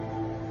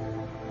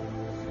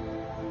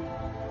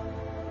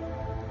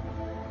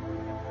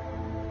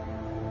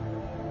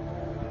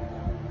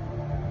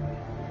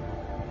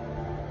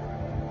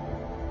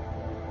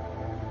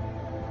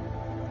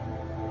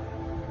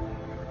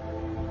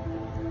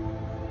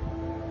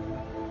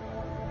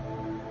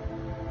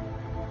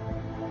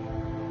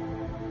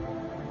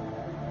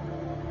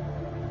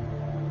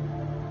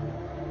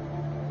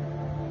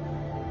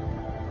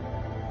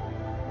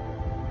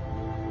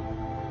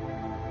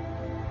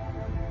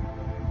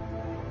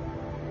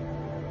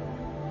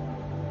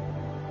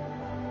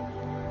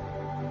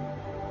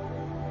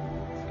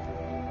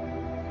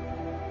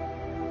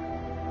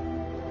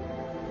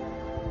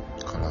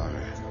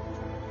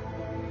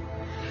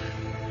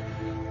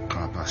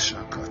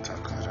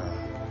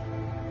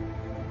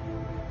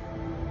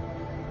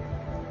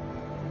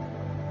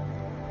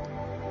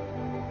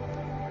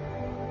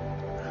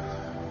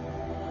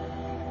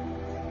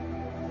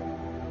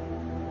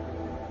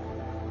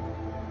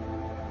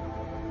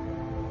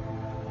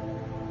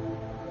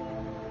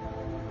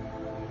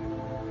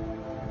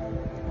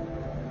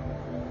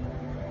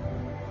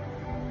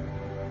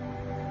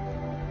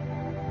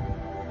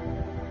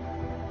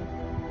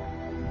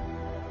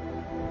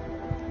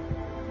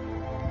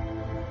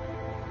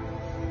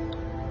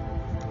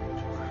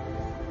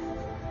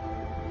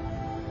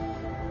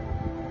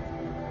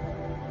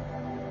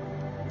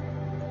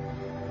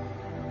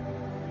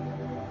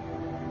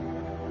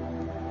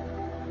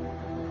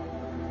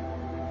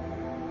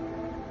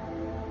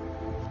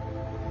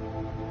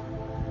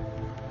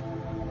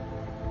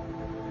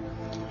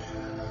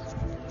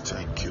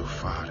Thank you,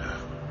 Father.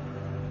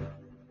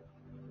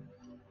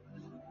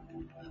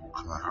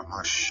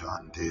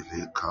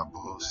 Karamashandele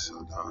Kabo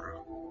Sadara.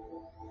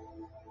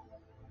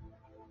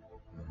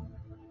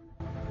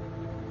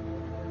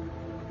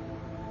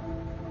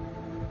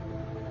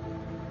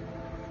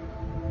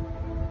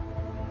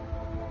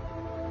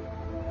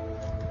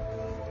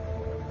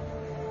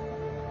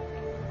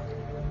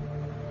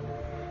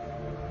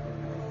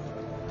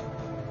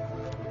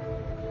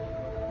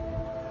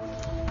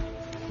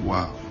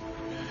 Wow.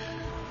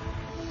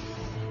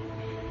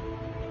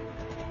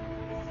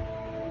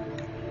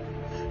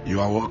 You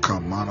are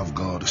welcome, man of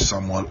God,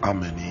 Samuel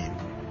Amenim.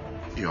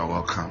 You are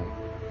welcome.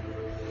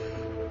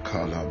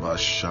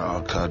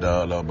 Kalabasha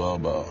Kadala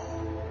Baba.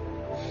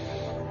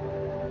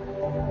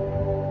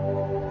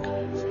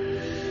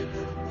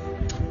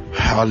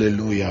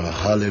 Hallelujah,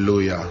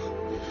 hallelujah.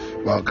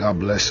 Well, God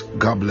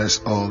bless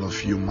all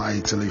of you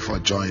mightily for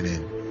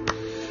joining.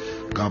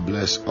 God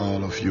bless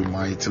all of you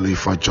mightily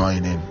for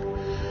joining.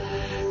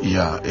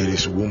 Yeah, it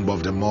is womb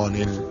of the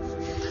morning,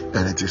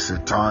 and it is a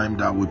time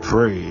that we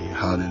pray.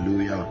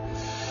 Hallelujah.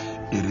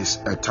 It is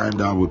a time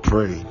that we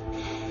pray.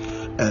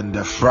 And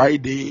the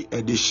Friday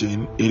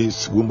edition, it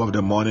is womb of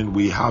the morning.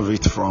 We have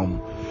it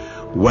from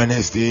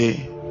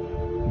Wednesday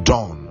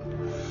dawn,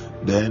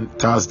 then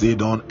Thursday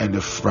dawn, and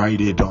the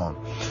Friday dawn.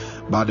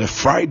 But the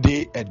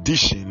Friday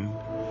edition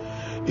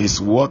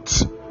is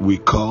what we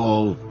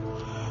call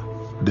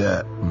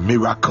the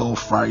Miracle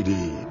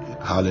Friday.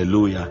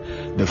 Hallelujah.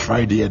 The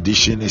Friday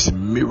edition is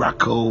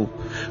Miracle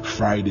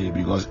Friday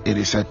because it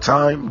is a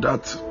time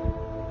that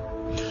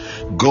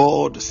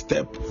God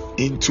step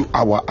into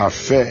our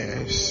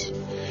affairs.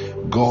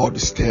 God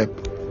step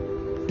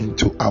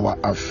into our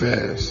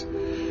affairs.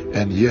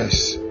 And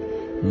yes,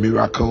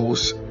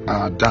 miracles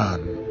are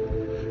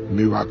done.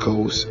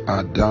 Miracles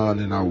are done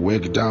and are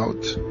worked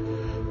out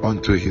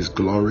unto his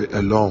glory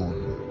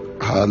alone.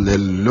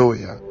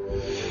 Hallelujah.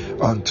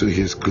 Unto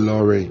his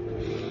glory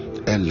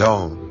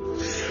alone.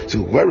 So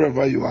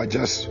wherever you are,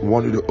 just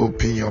want you to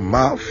open your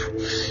mouth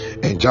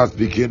and just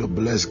begin to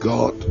bless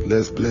God.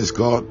 Let's bless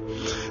God.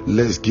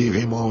 Let's give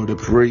him all the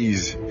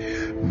praise.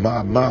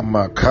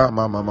 Mama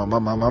kama mama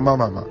mama mama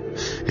mama.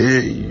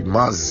 Hey,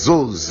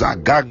 mazo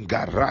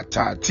zaganga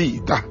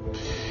ratatida.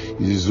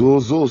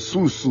 Izozo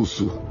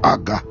sususu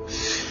aga.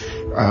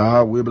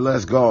 We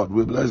bless God.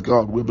 We bless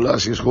God. We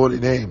bless his holy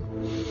name.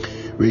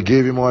 We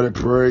give him all the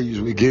praise.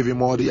 We give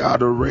him all the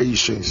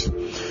adorations.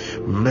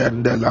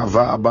 Mendela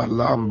vaba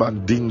lamba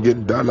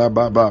dingen dala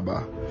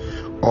bababa.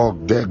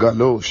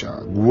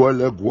 Ogdegalosha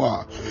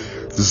Gwalegwa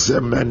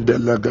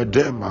Zemendela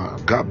Gadema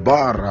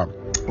Gabara.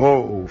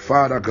 Oh,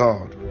 Father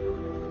God.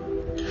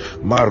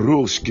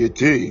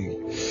 Maruskete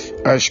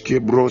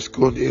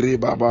Ashkebroskon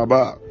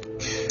Iribababa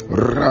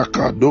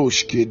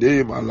Rakadoshke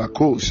de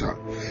Malakosa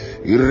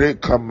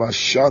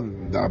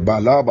Irekamashanda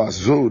Balaba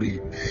Zori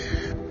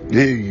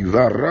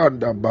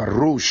Varanda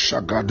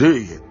Barusha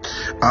Gade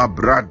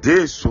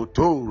Abrade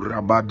Soto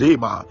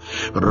Rabadema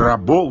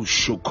Rabo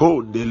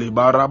Shokon de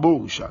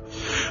Libarabusha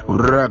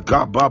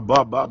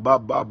Ragababa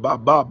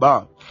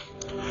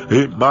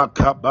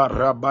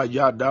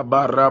Imakabarabada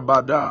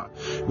barabada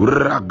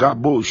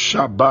Ragabo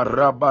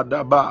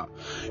shabarabadaba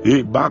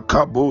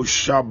Ibakabo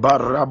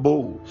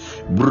shabarabo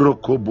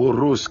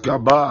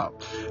Brokoboroskaba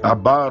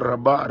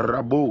Abaraba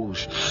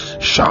rabosh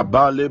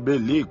Shabale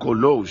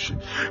belikolosh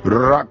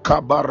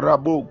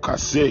Rakabarabo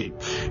kase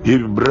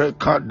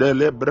Imbreka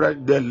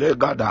delebrende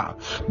legada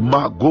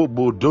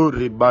Magobo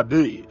dori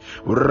bade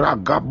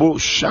Ragabo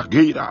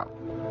shagira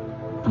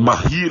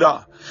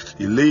Mahira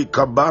Ile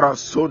kabara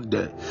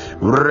sonde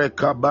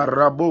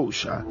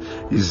rekabarabosha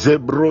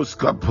zebros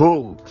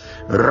kapo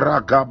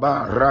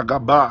ragaba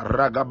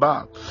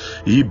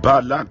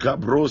ibalaka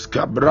bros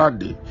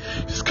kabrande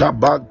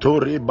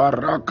skabantori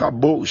baraka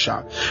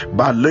bosha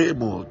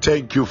balemo.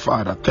 Thank you,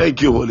 Father.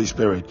 Thank you, Holy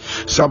Spirit.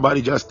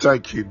 Somebody just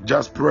thank him,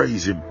 just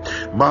praise him.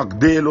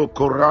 Magdelo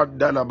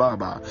koranda la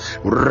baba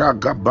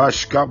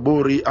ragabash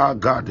kaburi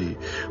agade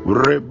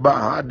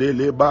rebahade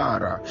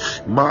lebara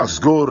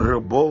masgor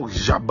bo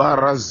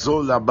jabara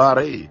zola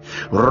bare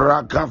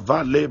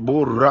ragavale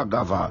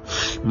buragava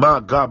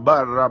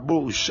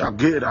magabarabu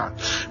shagera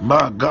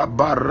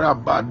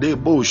magabarabade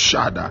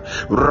shada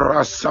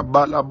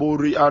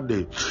rasabalaburi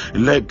ande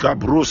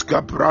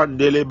lekabruska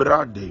prande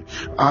lebrande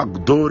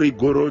agdori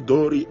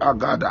gorodori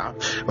agada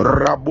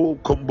rabu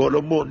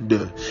kombolomonde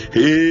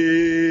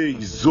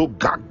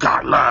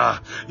zogagala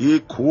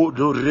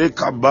ikudu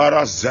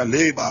rekambara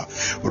zaleba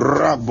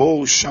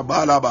rabo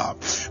shabalaba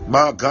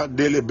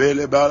magandele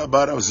bele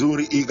bara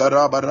zuri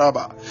igaraba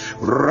raba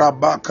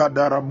rabaka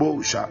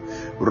darabosha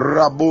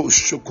rabo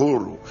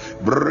shukuru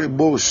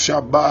brebo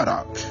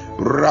shabara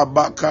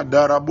rabaka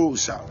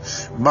darabusa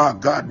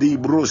magadi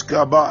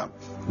bruskaba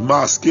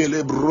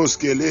maskele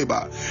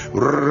broskeleba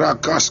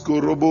rakasko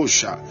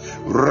robosha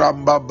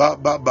ramba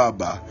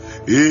baba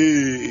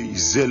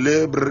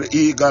zelebre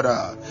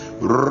igara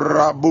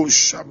rabu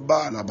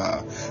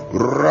shabalaba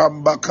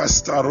ramba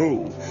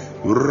kastaro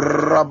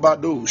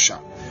rabadosha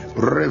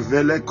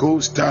Revele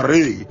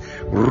Kustari,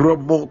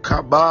 Romo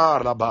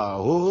Kabaraba.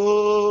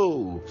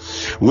 Oh,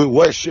 we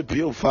worship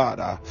you,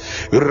 Father.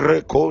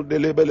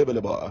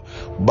 Rekondelebelebeleba,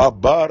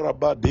 Babara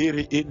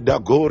Badiri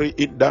Indagori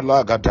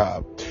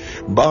Indalagada,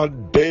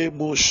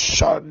 Bandemu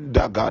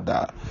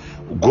Shandagada,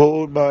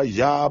 Goma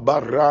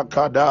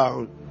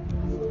Yabarakada,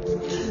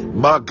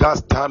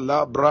 Magasta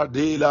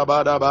Labradila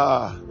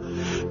Badaba,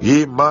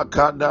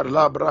 Imakanda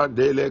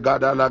Labrandele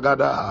Gada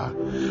Lagada,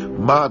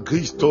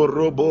 Magisto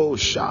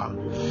Robosha,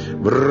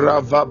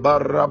 Brava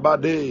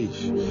Barabade,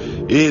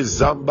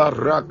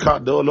 Izambaraka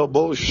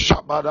Dolobo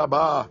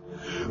Shabadaba,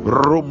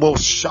 Rumo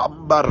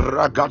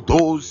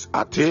Shambaragados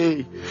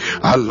Ate,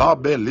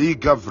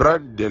 Alabeliga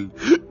Vrandel,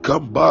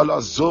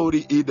 Kambala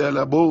Zori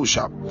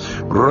Idelabosha,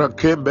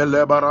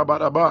 Rakembele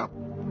Barabadaba,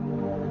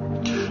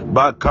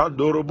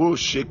 Bakandorobu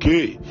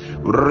Shiki,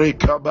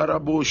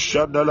 Rekabarabu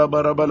Shandala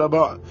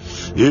Barabalaba,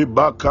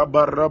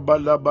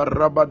 Ibakabarabala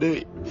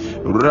Barabade,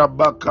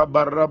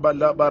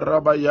 Rabakabarabala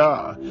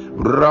Barabaya,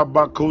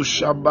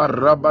 Rabakushamba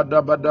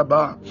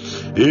Rabadabadaba,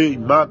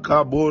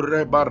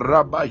 Imakabure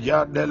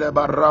Barabaya Nele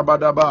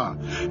Barabadaba,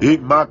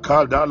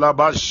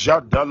 Imakadalaba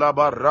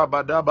Shadalaba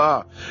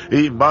Rabadaba,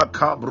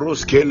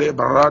 Imakabruskele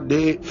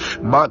Brande,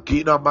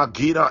 Makina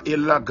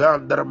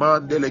Ilagandar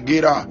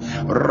Delegira,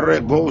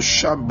 Rebo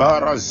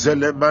Shambara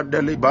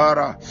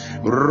Zelemandelibara,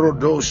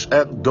 Rodos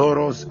and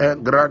Doros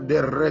and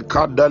Grande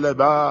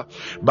Recandaleba,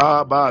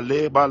 Baba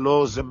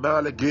Lebalos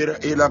Malagira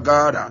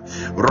Ilagada,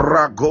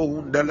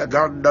 Ragon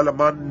Deleganda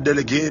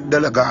Mandelegin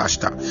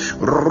Delegasta,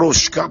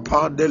 Rushka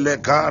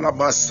Pandelegala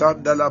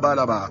Masanda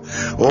Labalaba.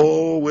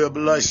 Oh, we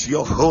bless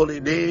your holy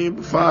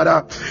name,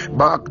 Father.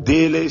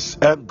 Magdelis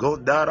and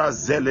Gondara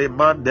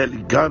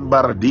Zelemandel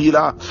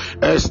Gambardila,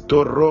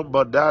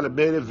 Estoromba Dal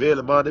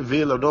Meriville,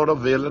 Maniville,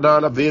 Nonaville,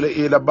 Nalaville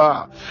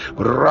Ilaba,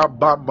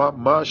 Rabba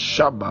Mama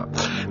Shama,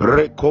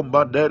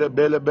 Recommandere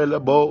Bele Bele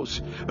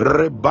Bos,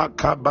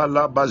 Rebecca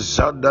Balaba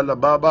Zandala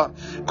Baba,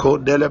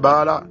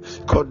 Condelebala,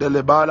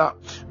 Condelebala,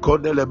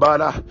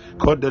 Condelebala,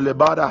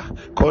 Condelebada,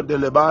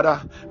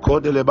 Condelebada,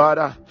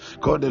 Condelebada,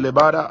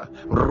 Condelebada,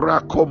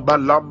 Rakomba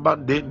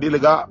Lamban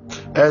Dindiliga,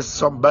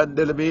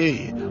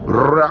 Esombandelemi,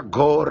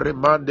 Rago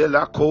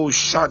Remandela Ko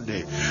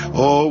Shande.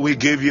 Oh, we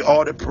give you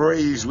all the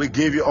praise, we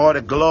give you all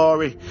the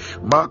glory.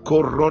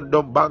 Mako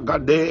Rondom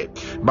Bangade,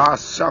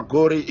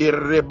 Masakori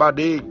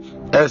Irrebadi,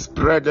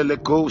 Esprede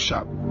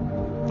Kosha.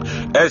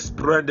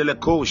 Esprendele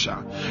kosha,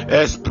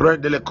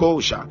 esprendele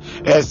kosha,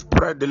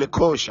 esprendele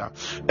kosha,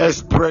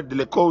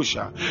 esprendele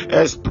kosha,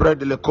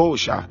 esprendele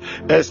kosha,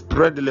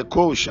 esprendele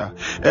kosha,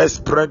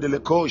 esprendele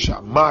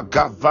kosha,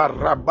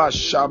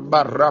 magavarabasha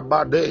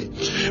barabade,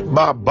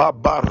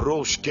 mababa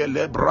roshke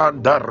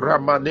lebranda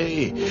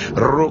ramane,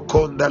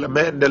 rokondel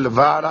mendel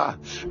vala,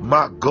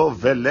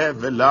 magovele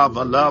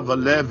lava lava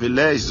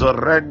levile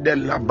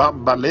zorendel la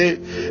bambale,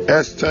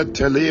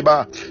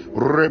 esteteliba,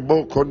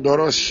 rebo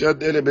kondorosha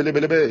dele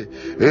belebelebe.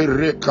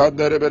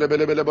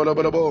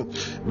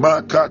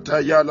 Makata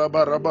yala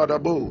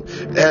barabadabu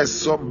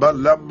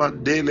esombala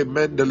mandele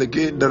mendele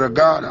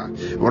ginderagara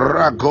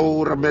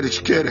ragora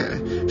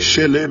merishkere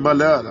shele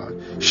malala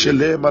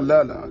shele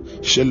malala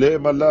shele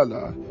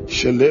malala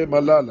shele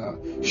malala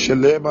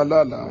shele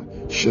malala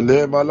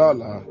shele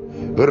malala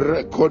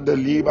rekonde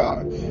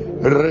liba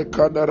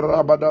rekanda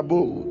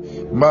rabadabu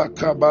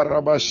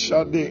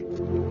makabarabashande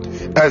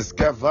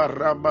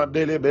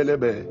esgavaramadele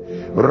belebe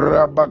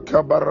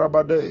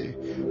Rabakabarabade,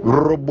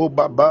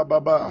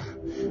 Robubaba,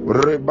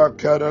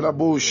 Rebakara la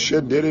bush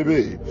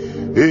derebe,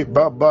 E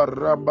Baba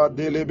Ramba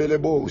dele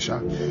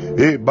belebosha,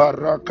 E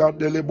Baraka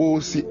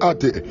delebusi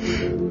ate,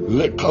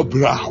 Le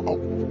Cabra,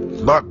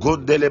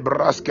 Magundele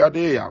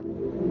Brascadea,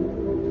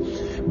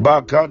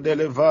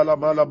 Bakandele Vala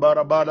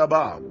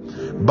Malabarabadaba,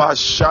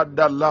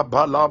 Bashanda la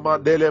Balama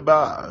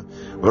deleba,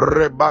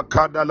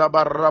 Rebakanda la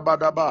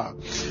Barabadaba,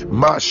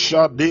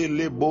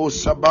 Mashadele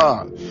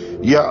Bosaba.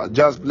 Yeah,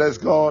 just bless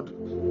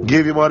God.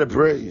 Give him all the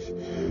praise.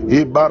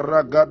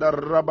 Ibaragada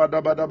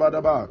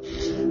rabadabadabadaba.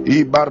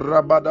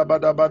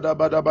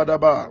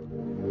 Ibarabadabadabadabadaba.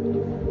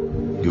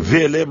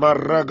 Vele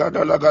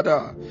maragada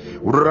lagada.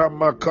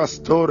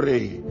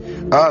 Ramakastore.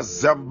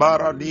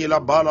 Azambara nila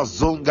bala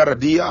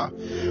zungardia.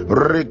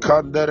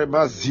 Rikandere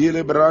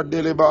mazile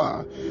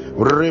brandeleba.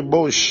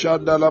 Rebo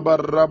shanda laba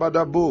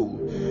rabadabu.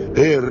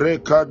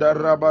 Rekada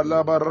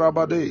rabalaba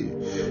rabade.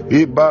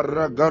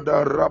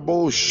 Ibaragada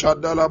rabo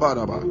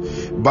shadalabaraba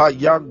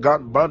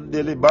bayangan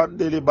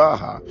bandeli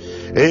baha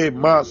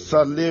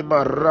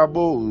masalema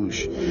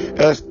rabush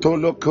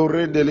estolo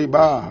correndeli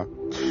baha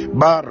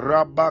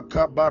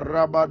barabaka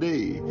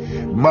barabade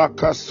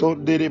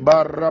makasondeli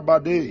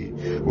barabade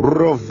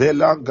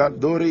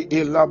rovelangandori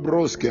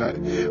ilabroska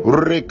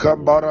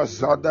rekambara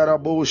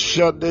sadarabo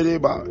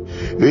shadeliba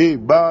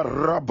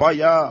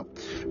ibarabaya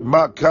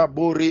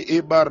makaburi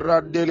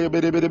ibarandele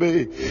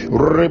bedebedebe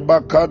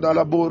rebakana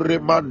labure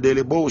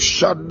mandele bo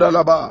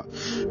shandalaba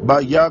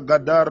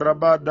Bayagada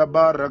Rabada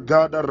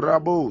Baragada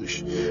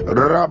Rabush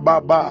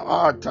Rababa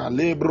Ata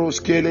Libros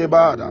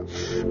Kelebada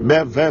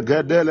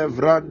Mevegadele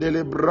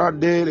Vrandele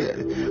Brandele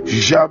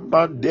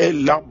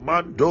Jamandela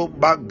Mando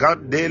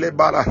Bagandele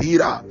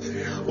Barahira.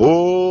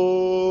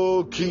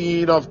 Oh,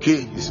 King of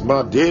Kings,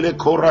 Mandele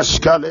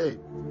Korashkale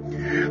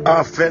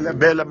Afele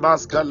Bele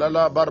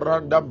Maskalala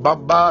Baranda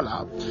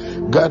Bambala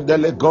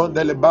Gandele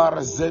Gondele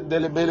Bar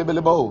Zendele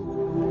Belebelebo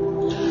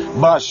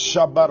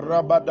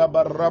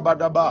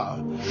Mashabarabadabarabadaba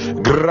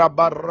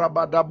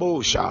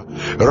Grabarabadabusha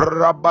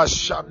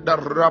Rabashanda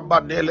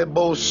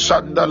Rabanelebo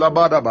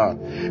Sandalabadaba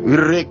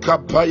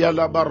Rekapaya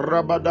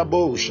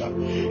Labarabadabusha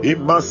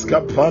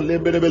Imaska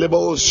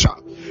Palebelebosha.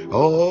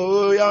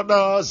 Oh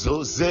Yana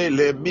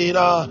Zozele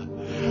Mina.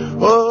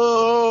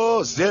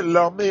 Oh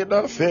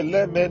Zelamina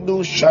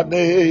Felemenu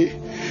Shane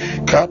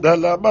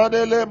Kadala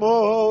Manele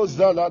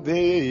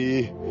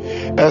Mozalade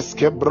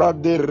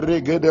Esquebrande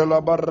Rege de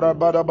la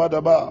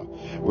Barrabadabadaba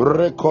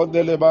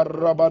Recondele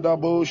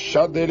Barrabadabu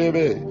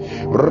Shadelebe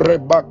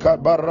Rebaka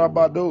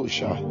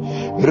Barabadosha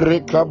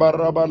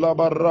Rekabarabala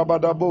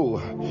Barabadabu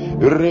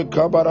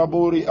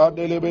Rekabaraburi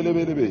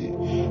Adelebelebe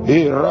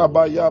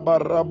Irabaya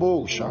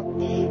Barabusha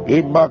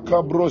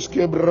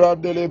Imakabroske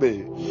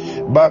Brandelebe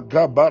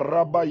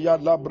Bagabarabaya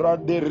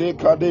Labrande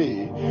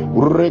Rekade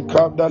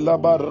Rekanda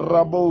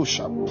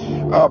Labarabosha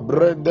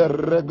Abrende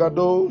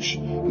Regadosh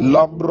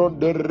Lambron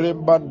de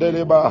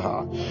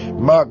Rimbandelebaha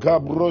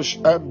Magabrosh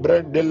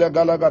Embrendele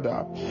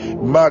Galagada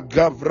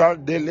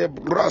Magavrandele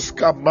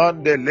Braska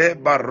Mandele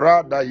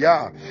Barada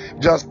Ya.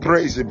 Just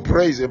praise him,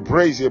 praise him,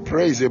 praise him,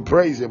 praise him,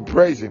 praise him,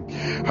 praise him.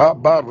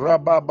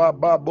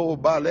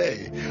 Habarabababo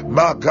Bale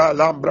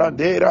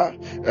Magalambrandera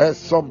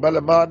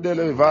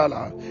Esombelemandele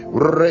Vala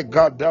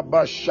Regada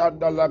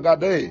Bashanda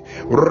Lagade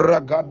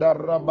Ragada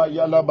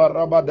Rabayala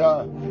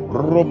Barabada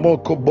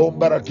Romoko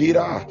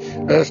Bombarakira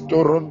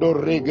Estorondo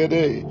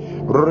Regede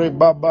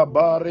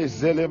Rebababare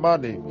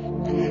Zelemani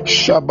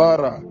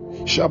Shabara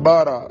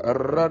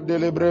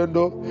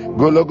Randelebrendo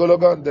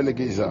Gologologandele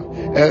Giza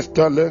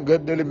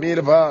Estalengendele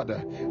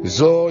Mirvada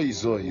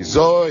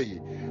Zoi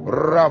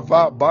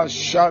Rava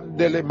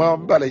Bashandele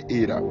Mambale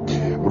Ira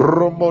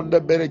Romonda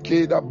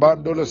Berekida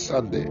Bandolo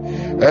Sande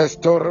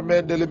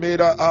Estormendele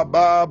Mira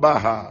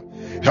Ababaha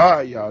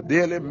Haya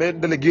Dele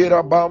Mendele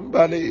Gira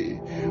Bambale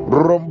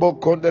Rombo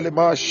Kondele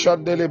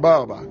Mashandele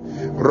Baba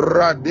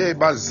Rade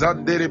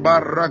Bazandele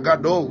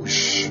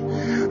Baragadosh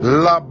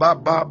La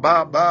Baba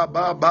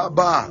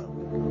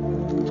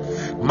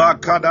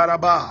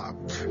Makadaraba.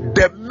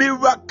 The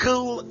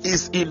miracle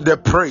is in the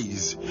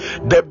praise.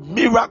 The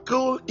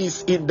miracle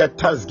is in the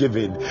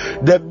thanksgiving.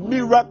 The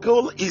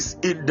miracle is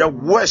in the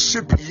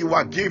worship you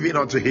are giving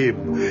unto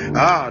him.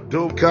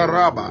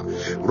 Dokaraba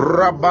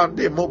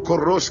Rabande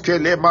Mokoroske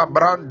Lema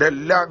Brande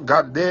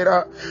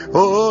Langandera.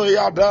 Oh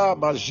Yada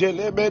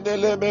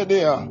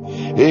Majelemenelemenia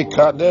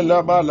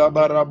Ekanela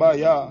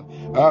Malabarabaya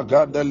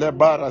Agandele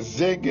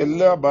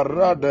Barazengele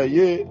Barada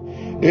Ye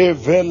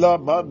Evela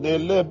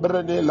Manele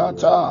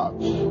Brenelata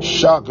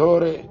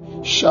Shadgore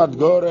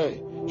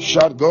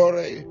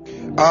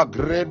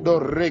Agrendo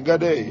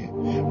Regade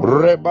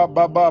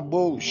Rebababa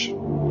Bush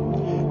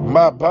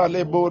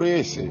Mabale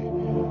Borese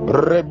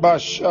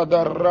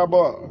Rebashada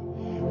Raba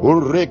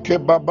Ureke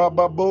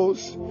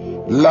Babababos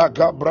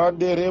Laga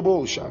Brande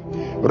Rebosha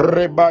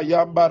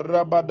Rebayamba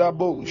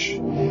Rabadabush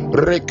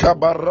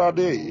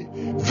Rekabarade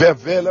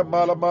Vevele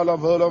Malamala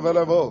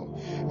Velevo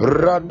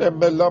Rande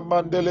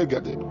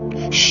Melamandelegade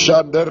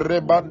Shande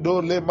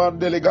Rebando Le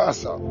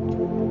Mandelegasa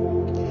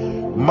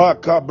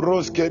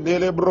Makabroske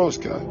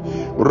Nelebroska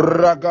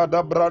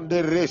Ragada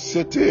Brande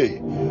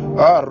Resete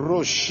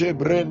Aroshe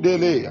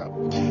Brendelea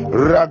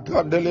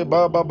Ragandele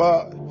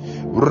Baba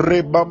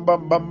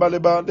Rebambam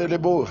Bambalebandele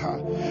Boha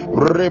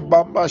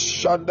Rebamba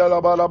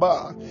Shandala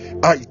Balaba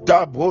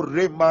Aitabo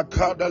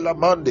Remakada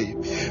Lamande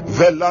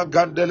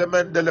Velagandele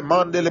Mendele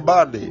Mandele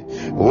Bande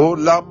O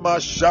Lama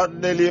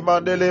Shandele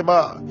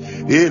Mandelema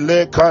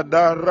Ile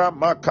Kadara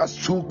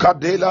Makasuka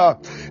Dela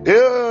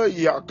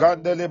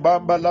Yakandele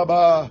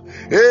Bambalaba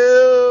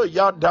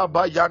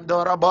Yandaba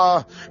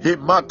Yandoraba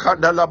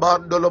Imakandala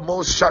Bandolo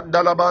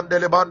Moshandala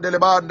Bandele Bandele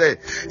Bande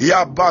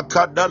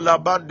Yabakadala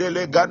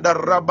Bandele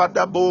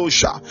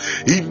Gandarabadabusha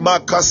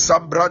Imaka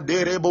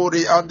Sambrandere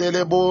Bori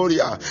Andele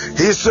Boria.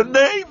 His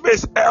name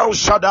is El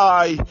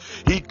Shaddai.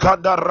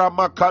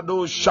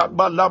 Ikadaramakado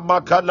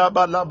Shabalama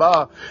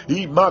Kalabalaba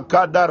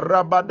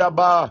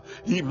Imakadarabadaba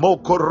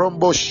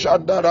Imokorombo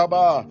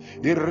Shandaraba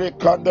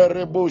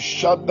Irekandarebo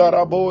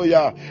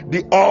Shandaraboya.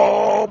 The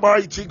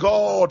Almighty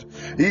God.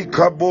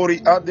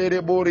 Ikabori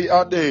Anderebori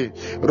Ande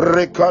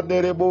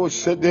Rekanderebo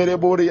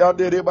Sederebori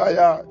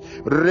Anderebaya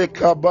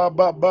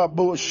Rekababa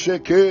Babu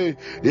Sheke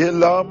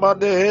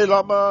Ilamane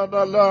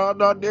Lamana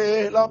Lana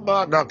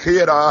Lamana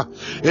Kira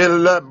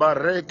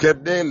Ilamareke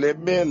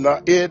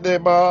Nelemela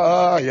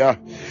Inemaya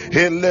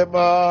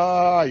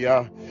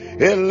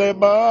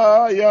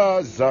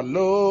Elemaya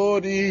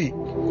Zalori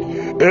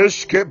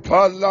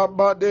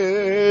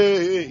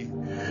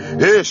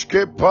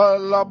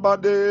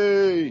Eshkepalamade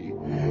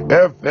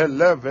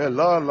Eveleve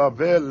la la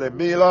vele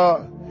mila.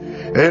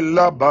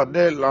 Ella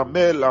banela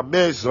mela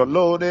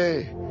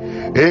mesolone.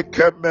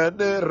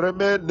 Ekemene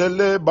remene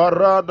le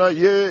barana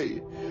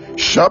ye.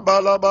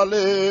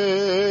 Shabalabale.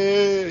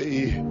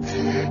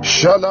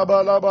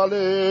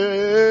 Shalabalabale.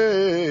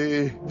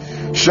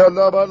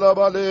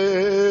 Shalabalabale.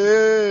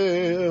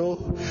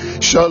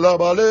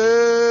 Shalabale.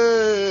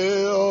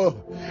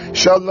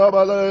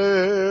 Shalabale.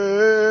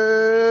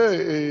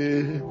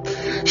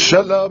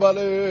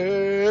 Shalabale.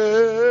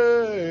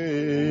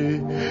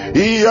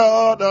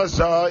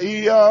 Iyanasa,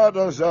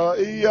 Iyanasa,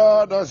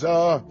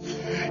 Iyanasa,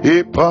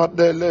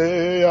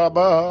 Ipandele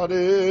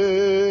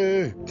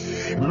amane,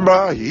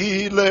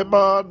 Mahile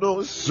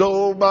mano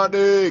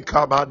somane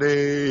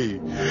kamane,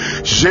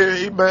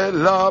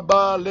 Jemela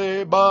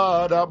bale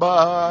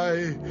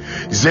badabai,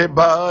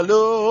 Zebaloni,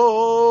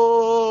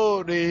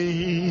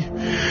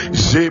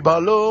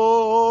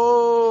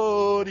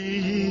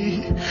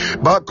 Zebaloni,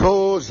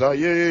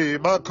 Makozaye,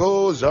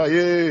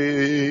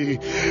 Makozaye,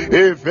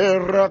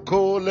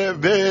 Everacole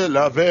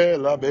vela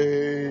vela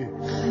be,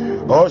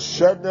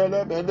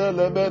 Oshanele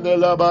menele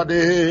menela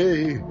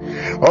bade,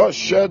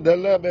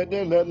 Oshanele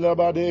menele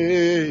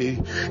bade,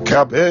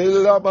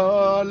 Kabela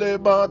male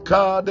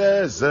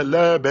makade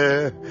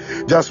zelebe.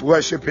 Just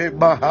worship him,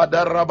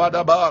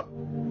 Mahadarabadaba.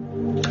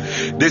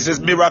 This is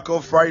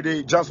Miracle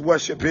Friday. Just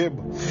worship him.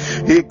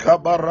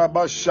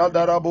 Ikabaraba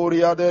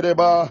shadaraburiya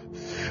dereba.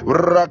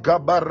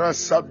 Rakabara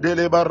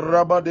sadele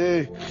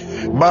barabade.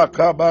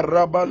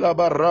 Makabaraba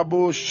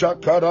labarabu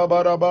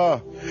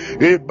shakarabaraba.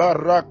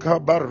 Ibaraka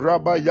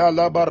baraba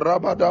yala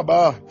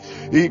barabadaba.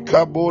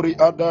 Ikaburi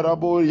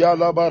adarabu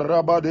yala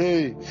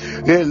barabade.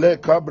 Ele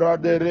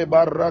kabrade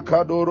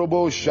rebaraka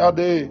dorobo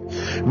shade.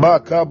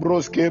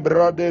 Makabroske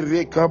brade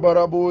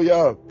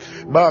rekabarabuya.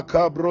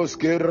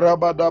 Makabroske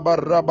rabadaba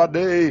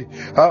rabade.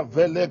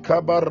 Avele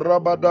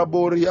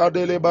kabarabadaburi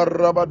adele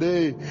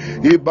barabade.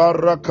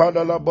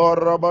 Ibarakala la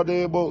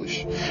barabade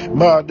bosh.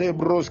 Made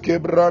broske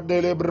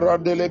brandele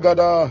brandele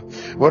gada.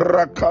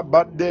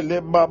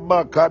 Rakabadele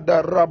mama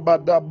kada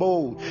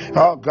rabadabo.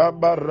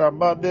 Agamba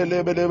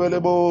ramadele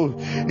belebelebo.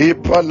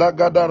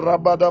 Ipalagada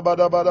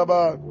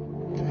rabadabadabadaba.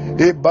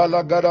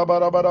 Ibalagada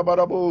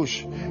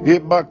barabarabush.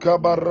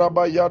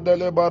 Imakabaraba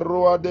yandele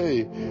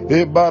baruade.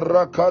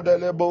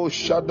 Ibarakadele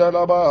bush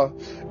shadalaba.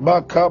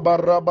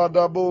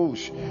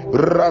 Makabarabadabush.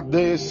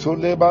 Rade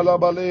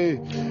sulebalabale.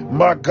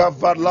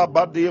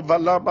 Magavalabadi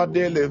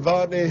valamade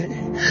levane.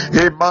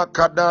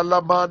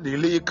 Imakadala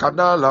manili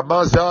kanala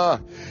maza.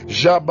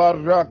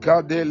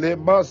 Jabaraka de le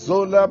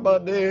mazola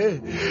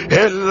mane.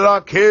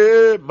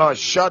 Elake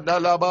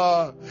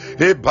mashadalaba.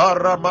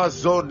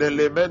 Ibaramazone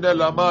le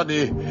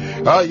menelamani.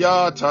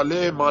 Ayata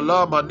le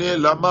malama ne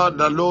lama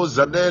na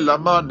loza ne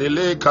lama ne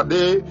le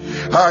kade.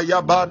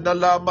 Ayabana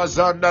la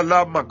mazana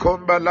la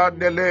makomba la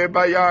ne le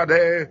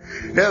bayade.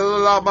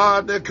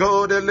 Elama ne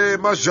kode le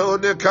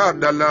majone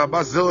kanda la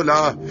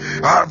mazula.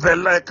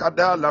 Avele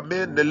kada la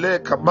mene le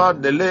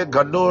kamane le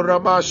ganora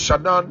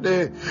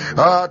mashanande.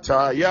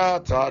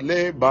 Atayata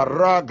le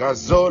baraga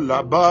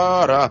zola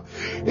bara.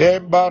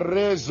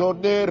 Embarezo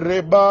ne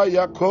reba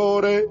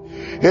yakore.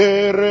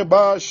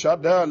 Ereba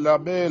shadala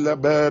mele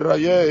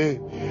beraye.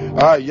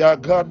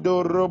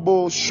 Ayagando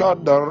robo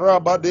shanda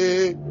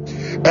rabade.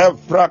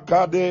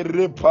 Efrakade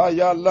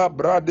repaya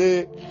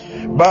labrade.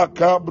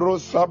 Makabro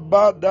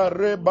sabada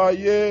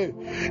rebaye.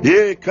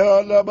 Ye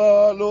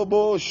kalaba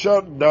lobo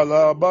shanda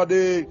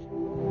labade.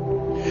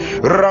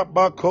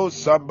 Rabako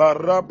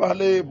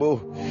sabarabalebo.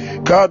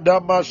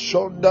 Kadama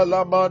shonda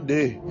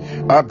lamande.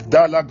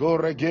 Agdala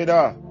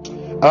goregeda.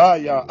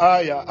 Aya,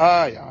 aya,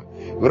 aya.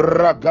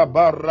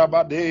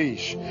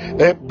 Ragabarabadesh,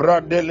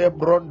 Ebrandele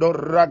Brondo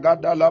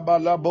Ragadala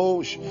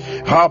Balabosh,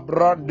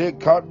 Habrande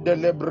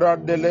Candele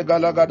Brandele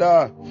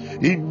Galagada,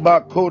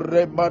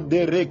 Imakure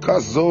Mandere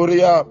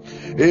Kazoria,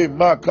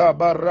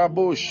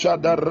 Imakabarabu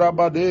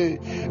Shadarabade,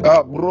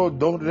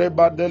 Abrodon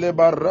Rebandele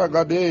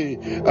Baragade,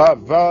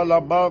 Avala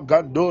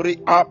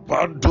Magandori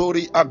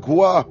Apandori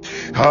Agua,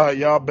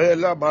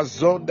 Hayabela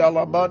Mazonda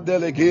la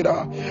Mandele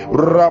Gira,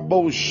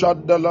 Rabo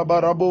Shandala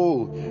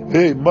Barabu,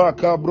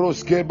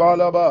 Makabroske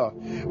Balaba,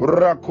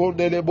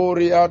 Rakondele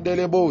Bori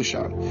Andele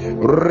Bosha,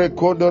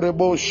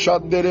 Rekondorebo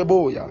Shandele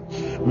Boya,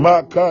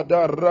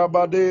 Makada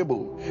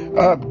Rabadebo,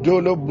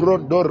 Abdul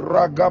Brondo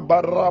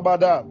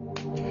Ragabarabada.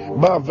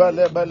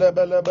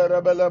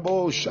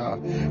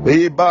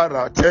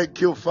 Ibara,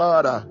 thank you,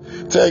 Father.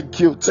 Thank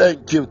you,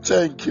 thank you,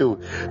 thank you.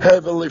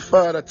 Heavenly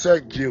Father,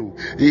 thank you.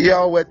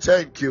 Yahweh,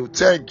 thank you,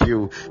 thank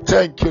you.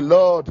 Thank you,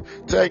 Lord.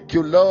 Thank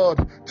you,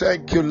 Lord.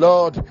 Thank you,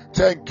 Lord.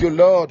 Thank you,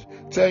 Lord.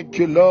 Thank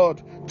you,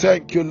 Lord.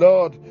 Thank you,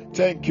 Lord.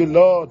 Thank you,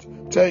 Lord.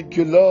 Thank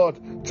you, Lord.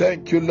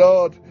 Thank you,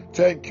 Lord.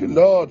 Thank you,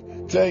 Lord.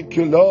 Thank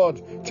you,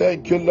 Lord.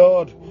 Thank you,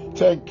 Lord.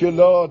 Thank you,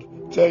 Lord.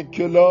 Thank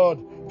you, Lord.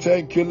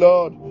 Thank you,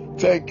 Lord.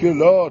 Thank you,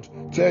 Lord.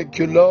 Thank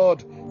you,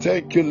 Lord.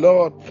 Thank you,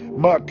 Lord.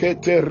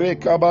 Makete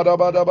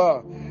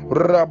rekabadabadaba.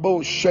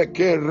 Rabu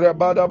sheke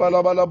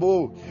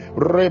rabadabalabalabu.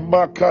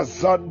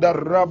 Remakazanda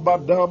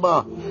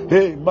rabadama.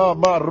 Hey,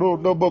 mama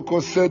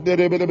ronoboko sende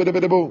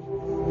rebelebelebelebo.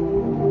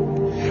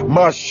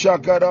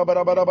 Mashakara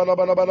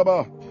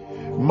barabarabarabaraba.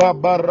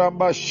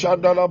 Mabaramba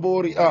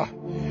shandalaburi ah.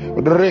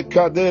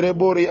 Rekadere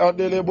buri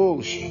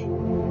andelebush.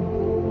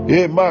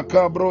 E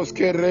makabros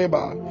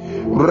kereba.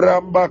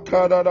 Ramba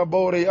kada da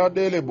bori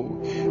andelebu.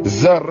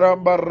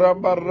 Zaramba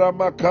ramba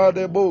ramba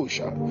kade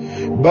busha.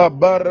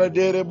 Babara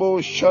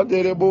derebo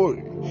shaderebo.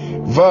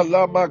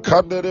 Valama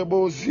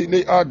kanderebo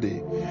zili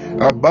ade.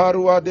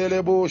 Abaru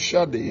adelebo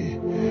shade.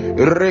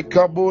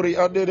 Rekaburi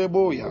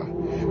andereboya.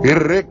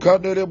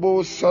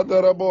 Rekaderebo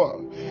sadaraboa.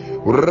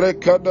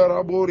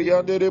 Rekadaraburi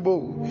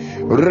anderebo.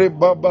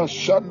 Rebaba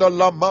shanda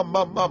la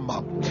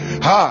mama.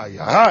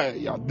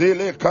 Haya,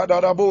 dele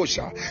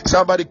kadarabosha.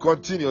 Somebody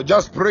continue.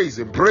 Just praise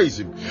him.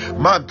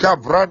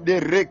 Makavrande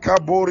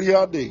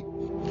rekaboriande.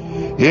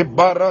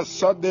 Ebara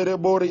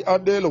sanderebori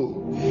andelo.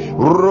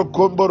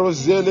 Rokomboro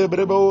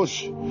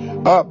zelebrebos.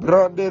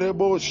 Abrande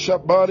rebo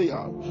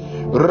shabaria.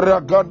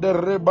 Ragande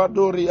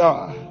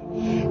rebadoria.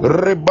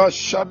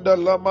 Rebashanda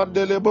la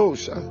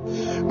mandelebosa.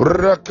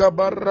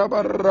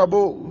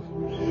 Rakabarrabarabo.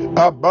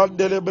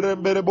 Abandele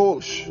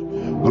bremberebos.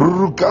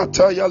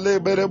 Rukata yale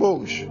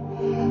berebos.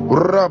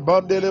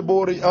 Rabandele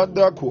bori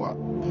andakwa.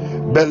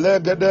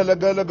 Belega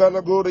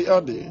delegalagori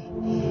ande.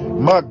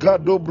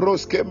 Magado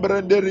broske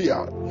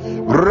mbrenderia.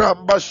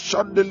 Ramba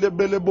shandele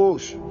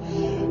belebos.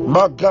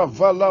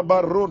 Magavala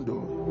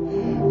barondo.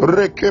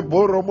 Reke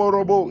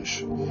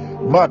boromorobos.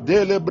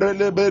 Madele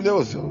brele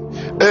beloso.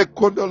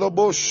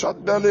 Ekondolobo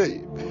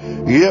shandale.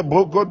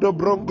 Yebogo do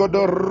brongo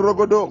do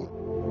rogodo.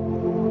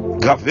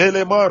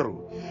 Gavele maru.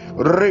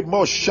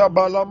 Remo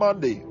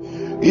shabalamande.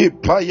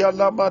 Ipaya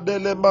la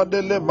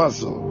madele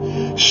mazo.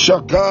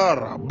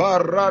 Shagara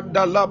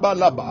baranda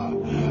laba.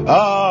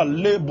 Ah,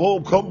 lebo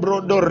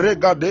kombrondo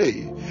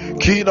regade.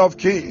 King of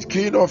kings.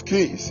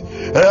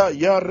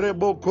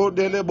 Yarebo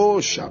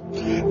kondelebosha.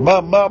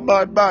 Mama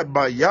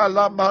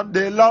yala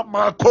mandela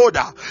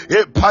makoda.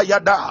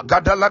 Epayada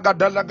gadala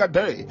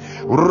gade.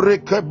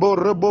 Rekebo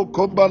rebo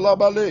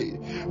kombalabale.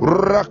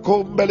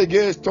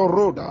 Rakombelegesto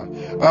roda.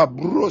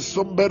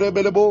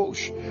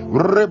 Abrosombelebelebosh.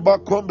 Reba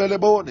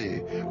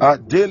kombelebone.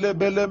 Adele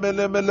bele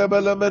mele.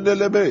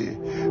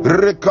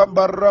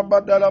 Rekamba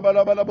ramba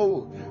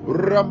dalabalabo.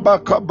 Ramba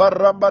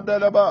kabaramba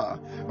dalaba.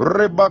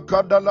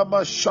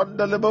 Rebakandalama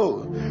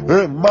shandalebo.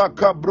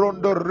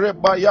 Makabrondo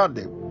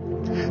rebayande.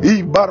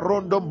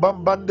 Ibarondo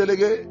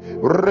bambandelege.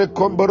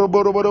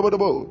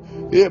 Rekomboroborobo.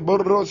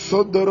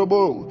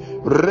 Eborosondorobo.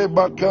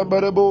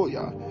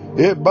 Rebakambareboya.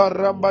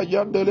 Ebaramba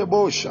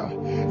yandelebosha.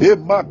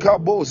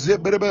 Emakabo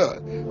zebrebe.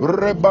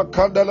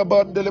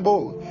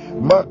 Rebakandalabandelebo.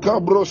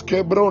 Makabros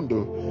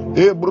kebrondo.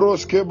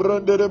 Ebros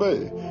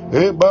kebrandelebe.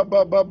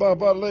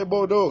 Baba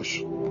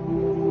lebodosh.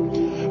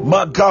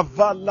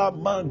 Magavala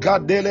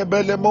mangadele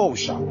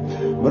belemosha.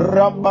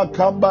 Ramba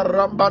kamba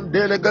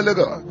rambandele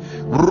galega.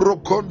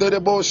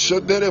 Rukondelebo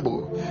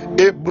shendelebo.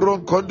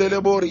 Ebron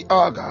kondelebori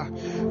aga.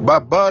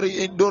 Babari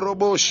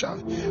indorobosha.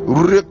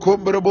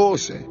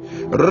 Rekomberebose.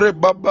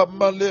 Rebaba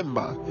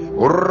malemba.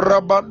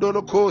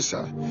 Rabandolo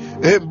kosa.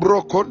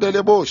 Ebro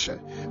kondelebosha.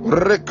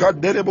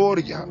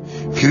 Rekadeleboria.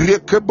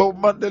 Rekebo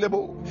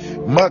mandelebo.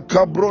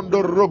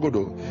 Makabrondo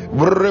rogodo.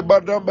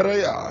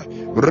 Rebadambrea.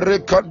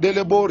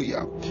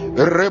 Rekandeleboria.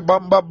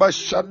 Rebamba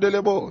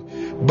bashandelebo.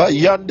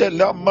 Bayande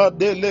lama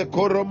dele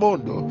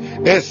koromondo.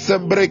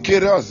 Esembre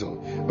kirazo.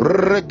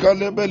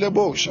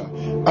 Rekalebelebosha.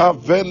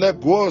 Avele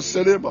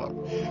guoselema.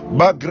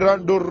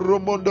 Magrando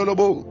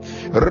romondolobo.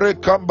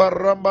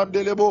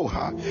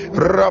 Rekambarambandeleboha.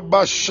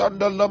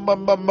 Rabashanda lama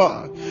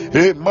mama.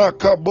 E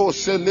makabo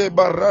sele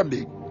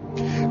barandi.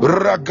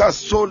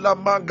 Ragasola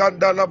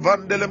maganda la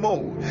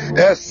vandelemo.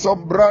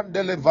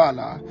 Esombrandele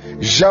vala.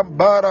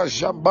 Jambara.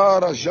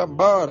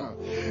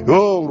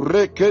 Oh,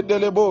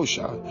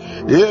 rekendelebosha.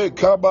 E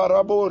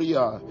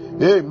kabaraboria.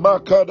 E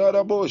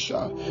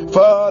makadarabosha.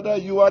 Father,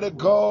 you are the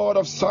God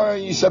of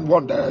signs and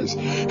wonders.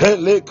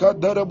 Ele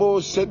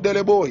kadarabo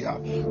sendeleboya.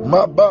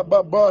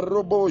 Mababa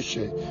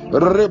baroboshe.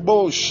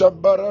 Rebosha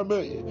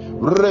barame.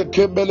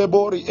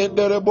 Rekembelebori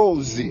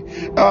enderebozi.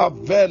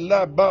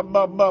 Avela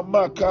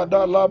mama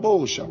kadala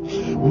bosha.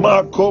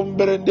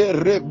 Makombrende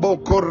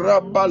reboko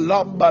ramba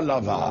lamba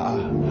lava.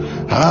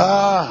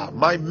 Ah,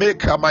 my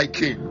maker, my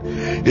king.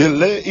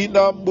 Ele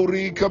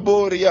inamburi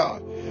kaboria.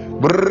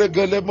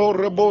 Bregelemo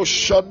rebo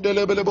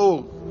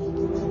shandelebelebo.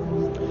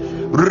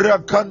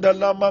 Rakanda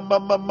la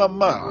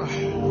mama.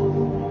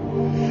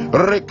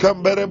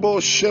 Rekamberebo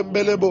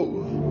shembelebo.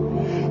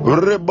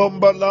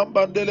 Rebomba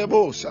lamba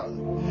delebosa.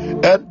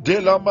 And de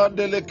la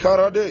mandele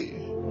karade.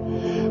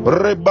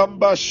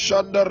 Rebamba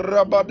shanda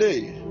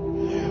rabade.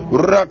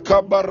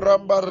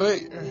 Rakabaramba re.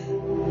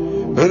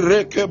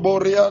 Reke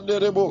boriande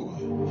rebo.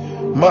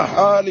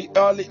 Mahali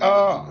ali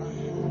a.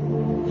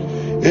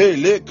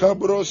 Ele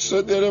cabro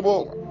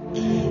sederebo.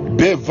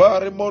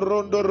 Bevari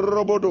morondo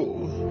robodo.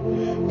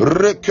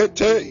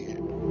 Rekete.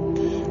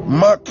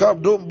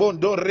 Makabdom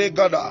bondo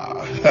regada.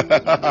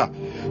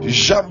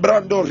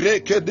 Jambrando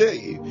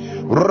rekede.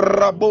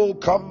 Rabo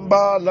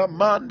kamba la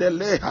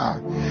mandeleha.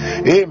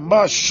 E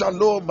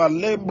mashaloma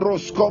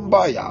lembros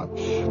kombaya.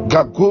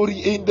 Gaguri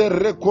inde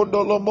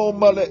rekondolomo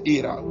male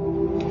ira.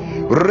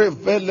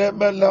 Revele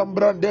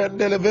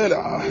melambrandele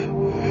vela.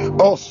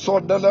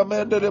 Osondela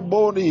mendele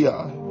bonia.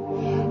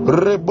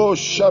 Rebo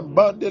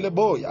shambandele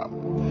boya.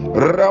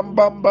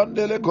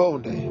 Rambambandele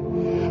gonde.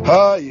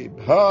 Hai,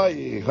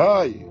 hai,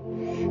 hai.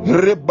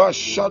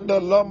 Rebashanda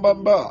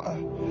lambamba.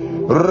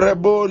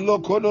 Rebo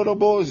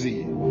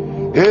lokonobozi.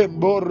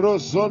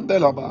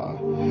 Emborozondelaba.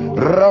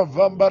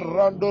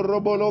 Ravambarando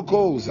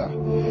robolokoza.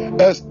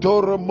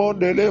 Estor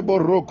mondele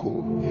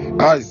boroko.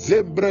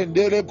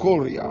 Azembrendele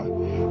koria.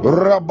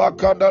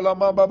 Rabakanda la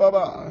mamba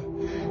baba.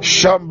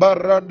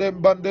 Shambarande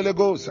bandele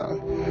goza.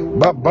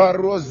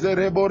 Babaroze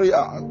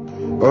reboria.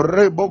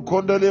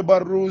 Rebokondele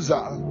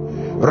baruza.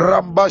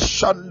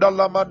 Rambashanda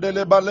la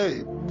mandele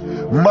bale.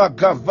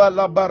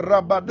 Magavala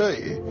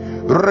barabade.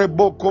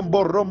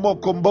 Rebokombo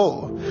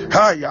romokombo.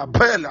 Haya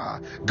bela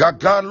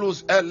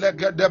gagalus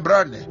elege de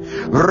brane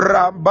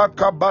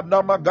rambaka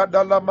banama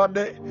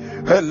gadalamane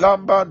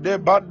helamba de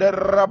bande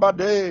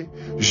rabade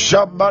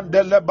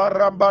jamande le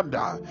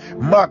barambanda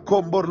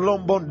makombo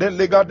lombon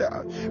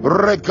delegada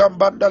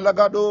rekambanda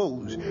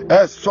lagados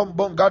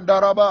esombon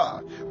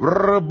gandaraba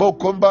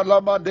rebokomba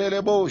la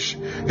mandele bosh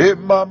e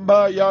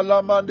mama ya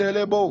la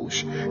mandele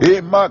bosh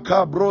e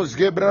makabros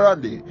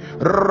gebrandi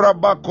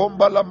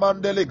rabakomba la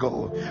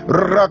mandelego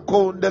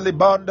rakondele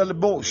bandele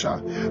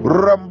bosha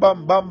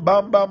rambam bam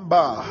bam bam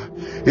ba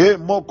e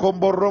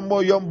mokombo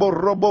romo yombo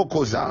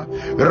robokoza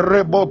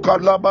reboka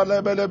la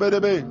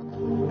balebelebelebe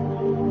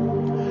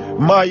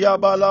maya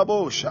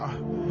balabosha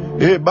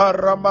e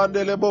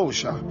baramandele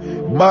bosha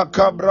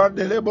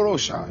makabrandele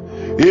brosha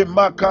e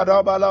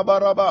makarabala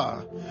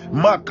baraba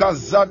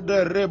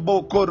makazande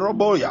reboko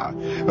roboya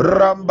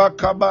ramba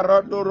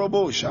kabarando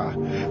robosha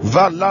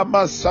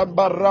valama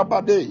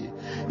sambarabade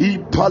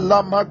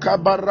ipalama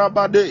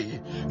kabarabade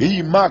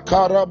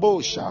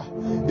imakarabosha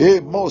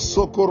e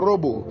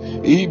mosokorobo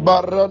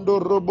ibarando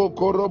robo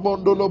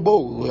korobondo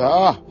lobo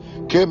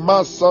ke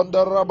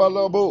masanda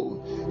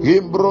rabalabo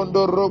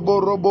imbrondo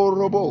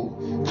robo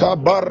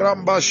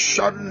kabaramba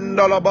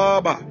shandala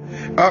baba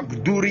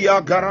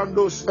Agduria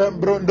garandos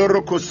embrondo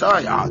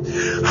rokosaya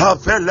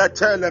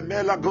hafeletele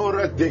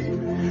melagorete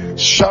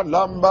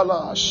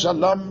shalambala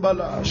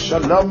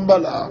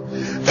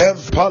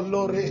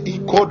empalore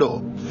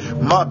ikodo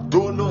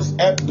madonos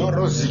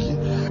endorosi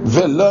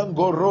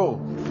velangoro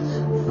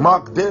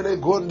Magdele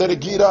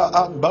gondergira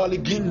and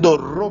baligindo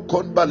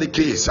rokon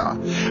balikesa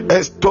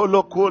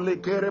estolo kole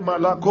kere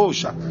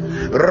malakosha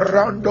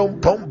random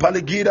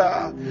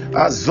pompaligira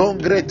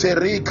azongre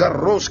terika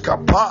roska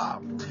pa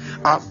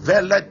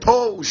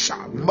aveletosha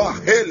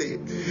mahele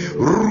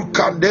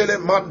rukandele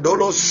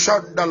mandolo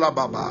shandala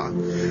baba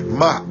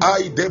ma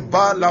aide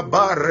bala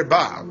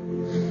bareba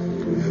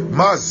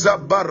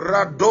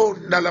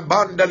mazabaradona la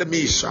banda le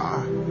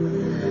misha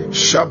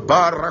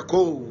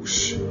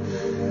shabarakos.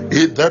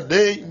 In the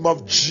name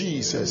of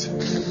Jesus.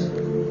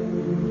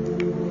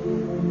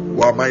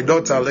 Well, my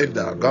daughter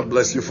Linda, God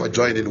bless you for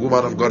joining.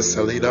 Woman of God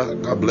Selena,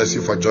 God bless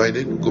you for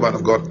joining. Woman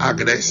of God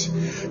Agnes,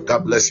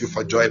 God bless you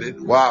for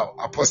joining. Wow,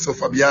 Apostle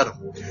Fabiano,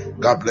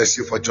 God bless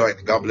you for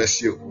joining. God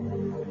bless you.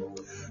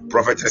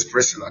 Prophetess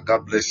Priscilla,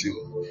 God bless you.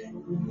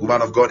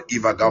 Woman of God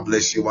Eva, God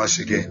bless you once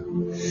again.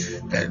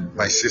 And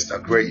my sister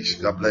Grace,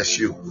 God bless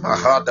you.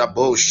 Mahada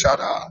Bo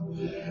Shada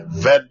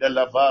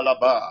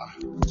Vendelavalaba.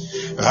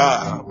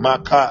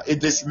 Maka.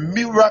 It is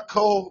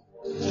Miracle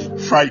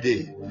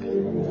Friday.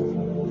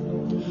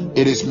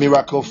 It is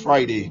Miracle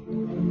Friday.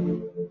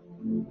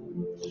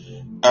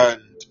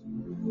 And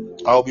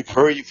I'll be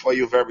praying for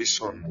you very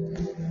soon.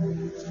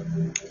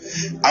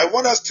 I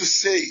want us to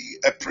say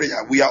a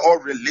prayer. We are all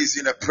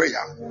releasing a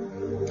prayer.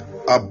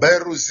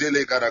 Aberu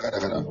zele gada gada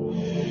gada.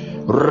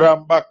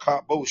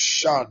 Rambaka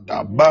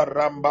boshanda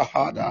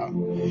barambahada.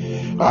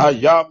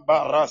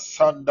 Ayamba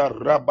rasanda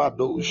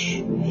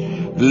rabadosh.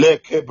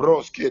 Leke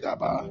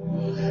broskedaba.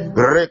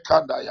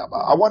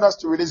 I want us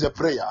to release a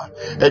prayer,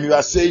 and you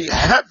are saying,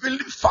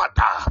 Heavenly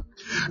Father,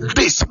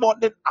 this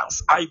morning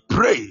as I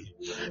pray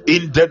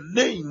in the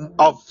name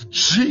of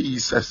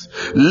Jesus,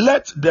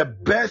 let the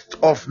best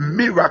of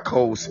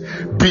miracles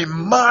be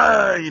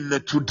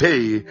mine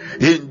today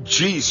in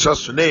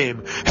Jesus'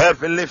 name.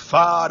 Heavenly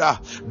Father,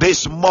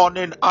 this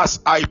morning as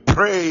I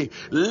pray,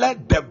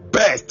 let the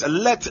best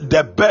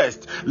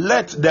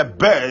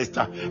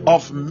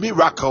of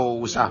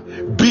miracles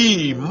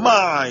be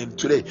mine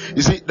today.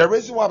 You see, the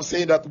reason why I'm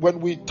saying that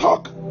when we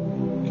talk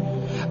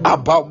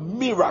about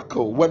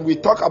miracle,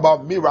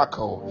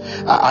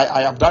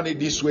 I have done it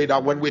this way,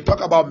 that when we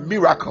talk about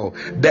miracle,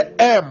 the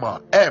M,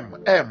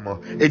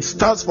 it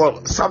stands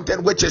for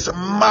something which is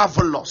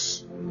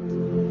marvelous.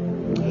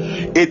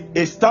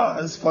 It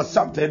stands for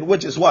something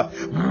which is what?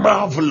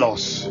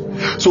 Marvelous.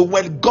 So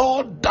when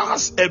God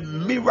does a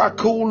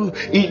miracle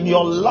in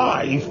your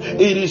life,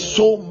 it is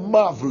so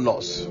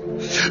marvelous.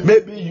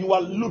 Maybe you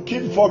are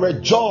looking for a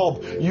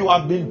job. You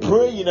have been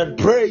praying and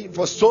praying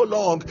for so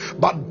long,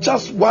 but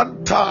just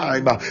one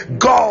time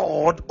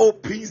God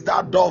opens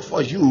that door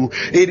for you.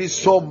 It is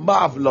so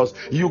marvelous.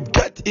 You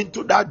get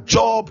into that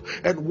job,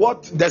 and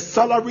what the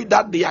salary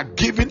that they are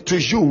giving to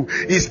you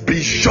is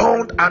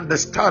beyond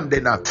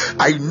understanding.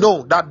 I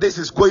know that this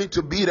is going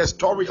to be the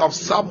story of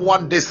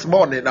someone this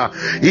morning.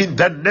 In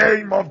the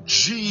name of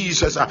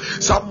Jesus,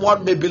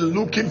 someone may be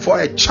looking for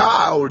a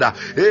child.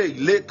 Hey,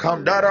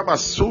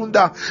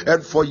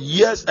 and for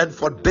years and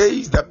for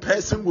days the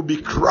person will be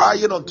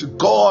crying unto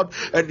God,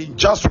 and in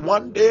just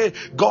one day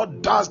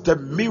God does the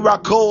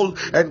miracle,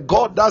 and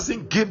God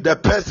doesn't give the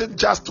person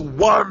just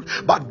one,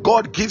 but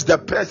God gives the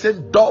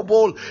person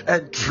double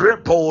and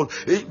triple.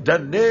 In the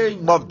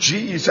name of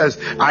Jesus,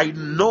 I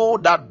know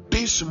that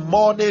this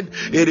morning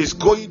it is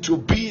going to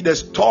be the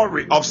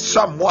story of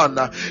someone.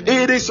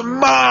 It is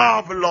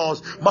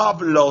marvelous,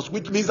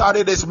 which means that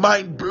it is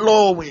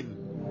mind-blowing.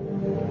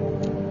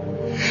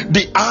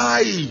 The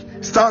I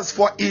stands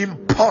for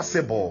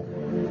impossible.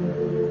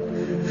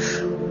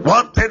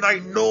 One thing I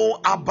know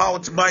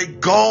about my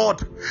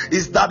God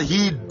is that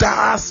He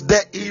does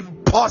the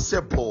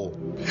impossible.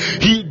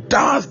 He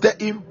does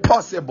the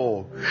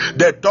impossible.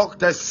 The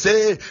doctors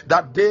say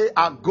that they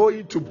are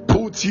going to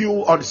put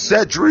you on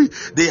surgery.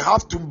 They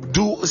have to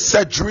do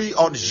surgery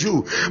on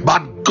you,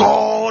 but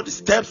God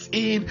steps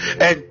in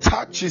and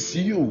touches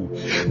you.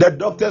 The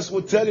doctors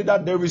will tell you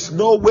that there is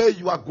no way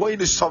you are going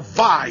to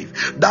survive.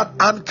 That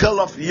uncle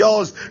of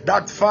yours,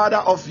 that father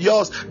of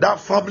yours, that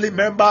family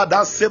member,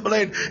 that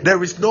sibling,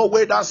 there is no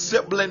way that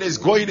sibling is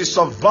going to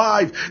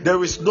survive.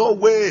 There is no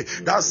way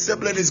that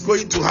sibling is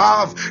going to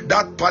have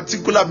that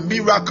particular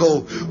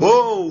miracle.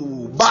 Oh,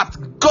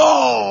 but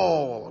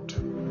God,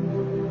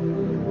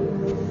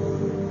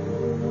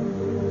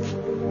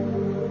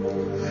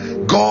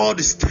 God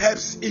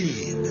steps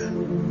in.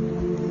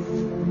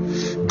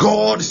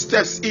 God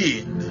steps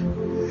in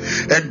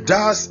and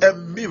does a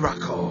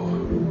miracle.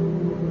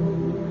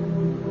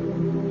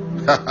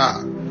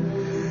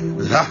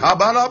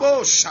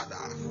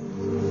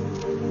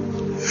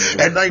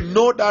 And I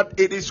know that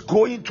it is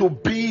going to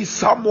be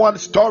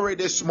someone's story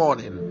this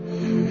morning,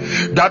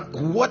 that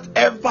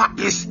whatever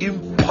is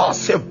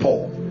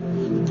impossible,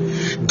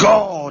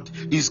 God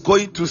is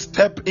going to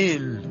step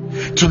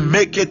in to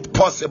make it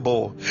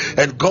possible,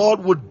 and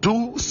God will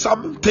do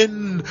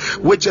something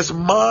which is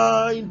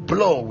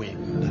mind-blowing,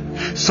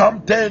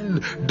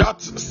 something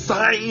that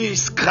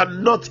science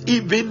cannot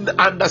even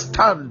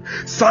understand,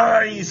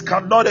 science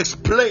cannot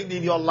explain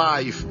in your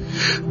life.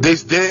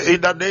 This day,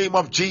 in the name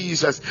of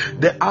Jesus,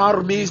 the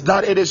R means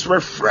that it is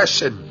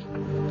refreshing.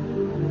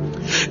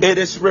 It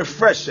is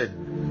refreshing.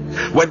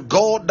 When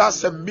God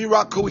does a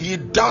miracle, He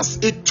does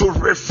it to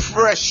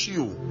refresh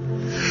you.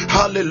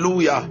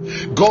 Hallelujah.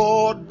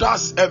 God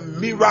does a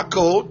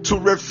miracle to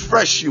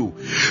refresh you.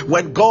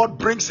 When God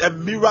brings a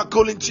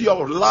miracle into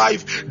your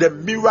life, the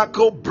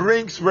miracle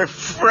brings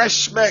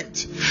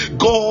refreshment.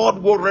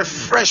 God will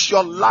refresh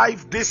your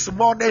life this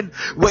morning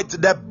with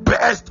the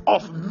best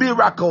of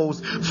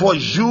miracles for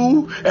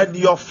you and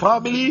your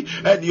family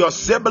and your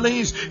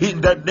siblings,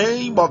 in the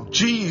name of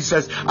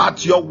Jesus.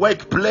 At your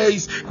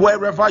workplace,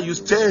 wherever you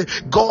stay,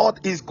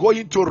 God is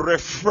going to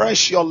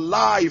refresh your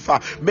life.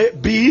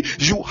 Maybe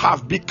you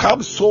have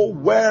become so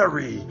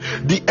weary.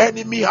 The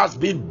enemy has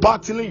been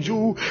battling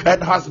you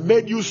and has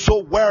made you so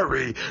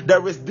weary.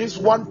 There is this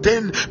one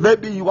thing,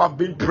 maybe you have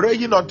been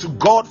praying unto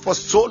God for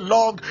so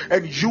long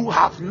and you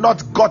have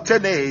not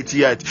gotten it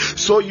yet,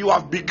 so you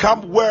have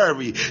become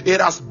weary. It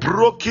has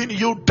broken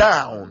you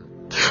down.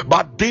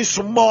 But this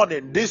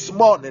morning,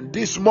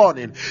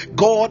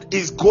 God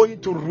is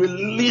going to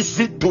release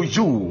it to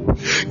you.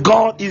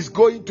 God is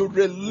going to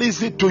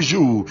release it to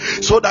you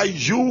so that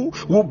you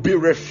will be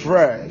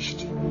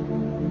refreshed.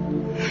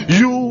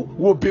 You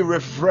will be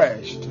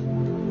refreshed.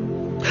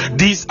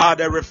 These are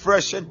the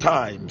refreshing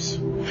times.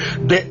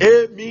 The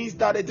A means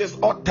that it is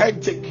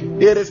authentic.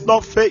 It is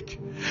not fake.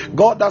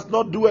 God does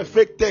not do a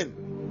fake thing.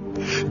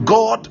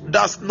 God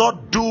does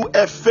not do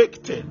a fake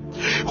thing.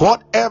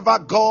 Whatever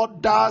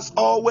God does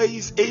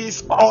always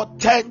is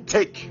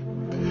authentic.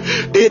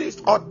 It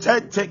is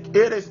authentic.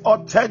 It is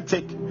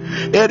authentic.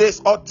 It is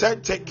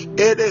authentic.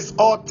 It is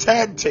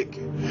authentic.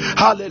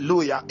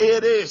 Hallelujah.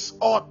 It is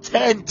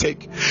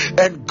authentic,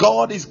 and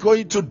God is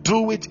going to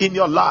do it in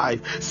your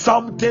life.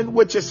 Something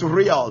which is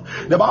real.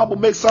 The Bible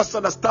makes us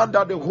understand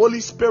that the Holy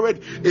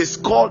Spirit is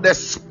called the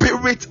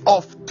Spirit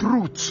of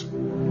Truth.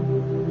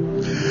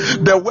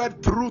 The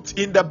word truth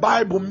in the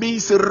Bible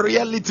means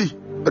reality.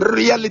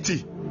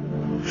 Reality.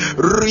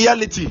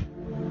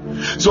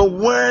 So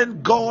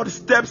when God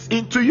steps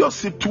into your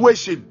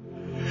situation,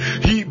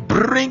 He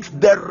brings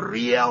the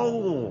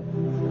real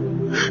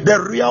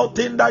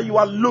thing that you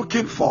are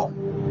looking for.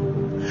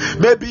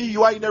 Maybe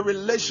you are in a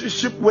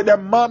relationship with a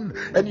man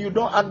and you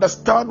don't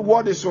understand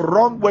what is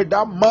wrong with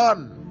that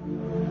man.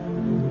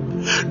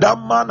 That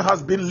man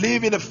has been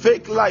living a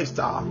fake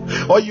lifestyle,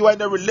 or you are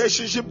in a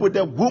relationship with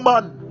a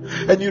woman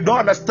and you don't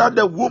understand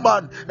the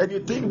woman and you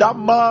think that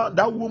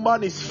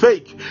woman is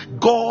fake.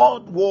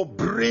 God will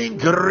bring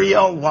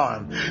real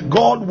one.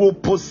 God will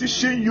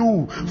position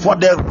you for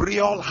the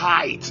real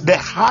height, the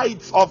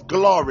heights of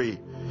glory.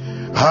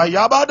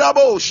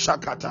 Hayabadabo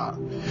shakata.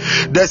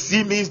 The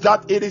C means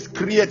that it is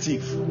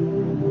creative.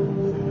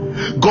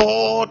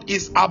 God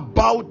is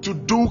about to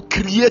do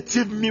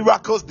creative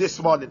miracles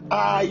this morning.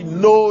 I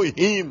know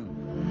him.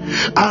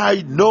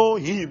 I know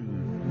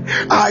him.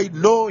 I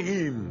know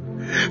him.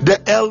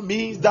 The L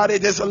means that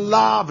it is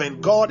loving.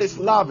 God is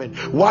loving.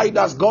 Why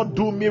does God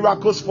do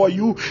miracles for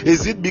you?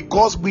 Is it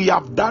because we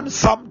have done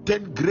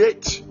something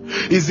great?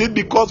 Is it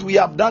because we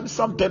have done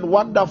something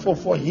wonderful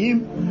for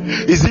him?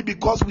 Is it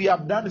because we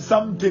have done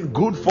something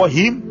good for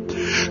him?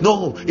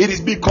 No, it is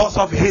because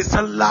of his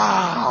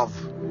love.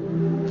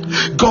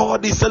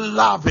 God is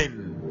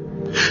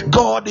loving.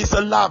 God is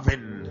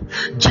loving.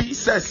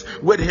 Jesus,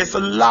 with his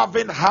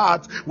loving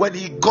heart, when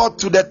he got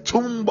to the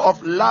tomb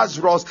of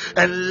Lazarus,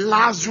 and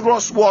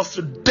Lazarus was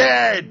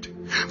dead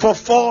for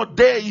 4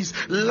 days,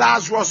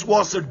 Lazarus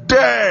was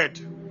dead,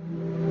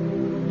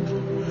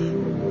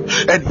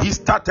 and he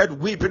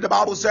started weeping. The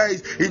Bible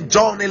says in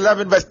John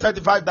 11 verse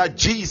 35 that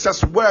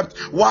Jesus wept.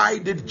 Why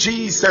did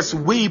Jesus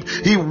weep?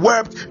 He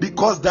wept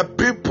because the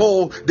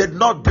people did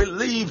not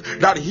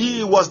believe that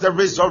he was the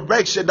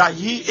resurrection, that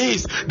he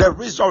is the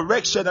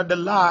resurrection and the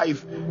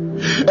life.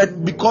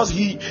 And because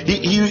he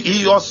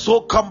was so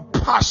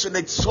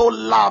compassionate, so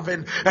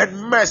loving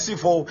and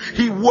merciful,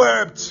 he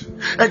wept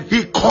and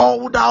he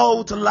called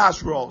out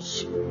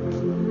Lazarus.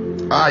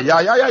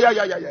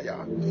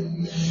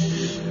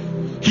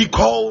 He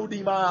called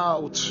him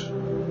out,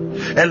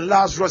 and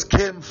Lazarus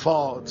came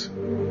forth.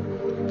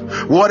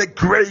 What a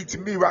great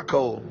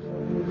miracle!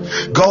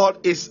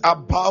 God is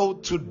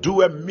about to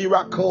do a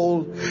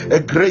miracle, a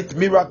great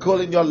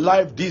miracle in your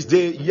life this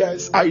day.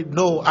 Yes, I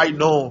know.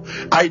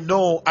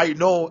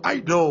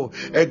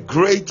 A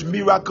great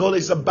miracle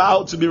is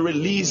about to be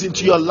released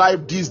into your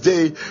life this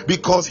day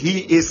because he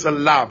is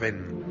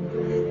loving.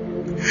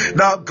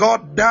 Now,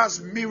 God does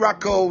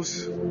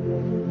miracles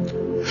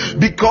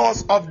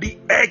because of the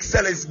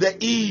excellence. The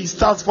E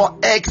stands for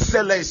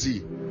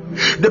excellency.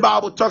 The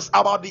Bible talks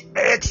about the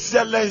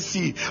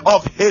excellency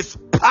of his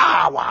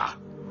power.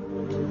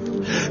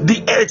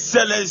 The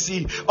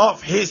excellency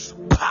of his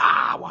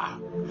power.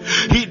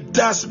 He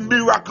does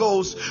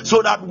miracles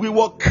so that we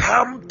will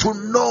come to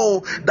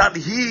know that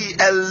he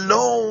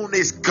alone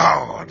is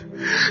God,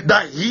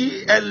 that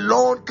he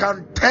alone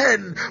can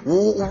turn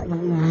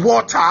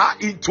water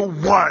into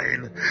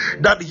wine,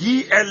 that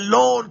he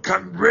alone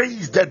can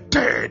raise the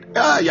dead,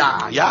 that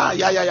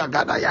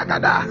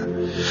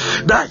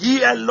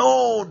he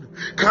alone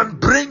can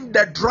bring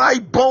the dry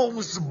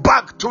bones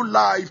back to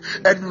life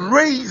and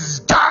raise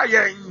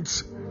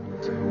giants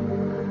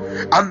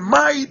and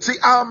mighty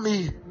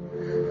army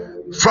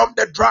from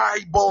the dry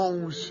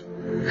bones.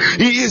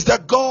 He is the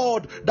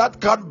God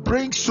that can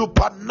bring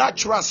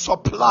supernatural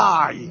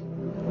supply.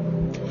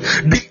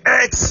 The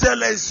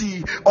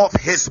excellency of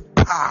his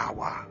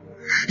power.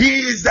 He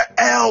is the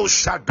El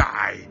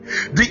Shaddai,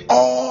 the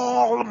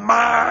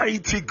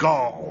Almighty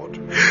God.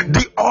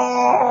 The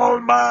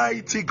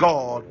Almighty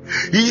God.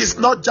 He is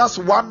not just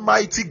one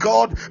mighty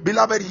God.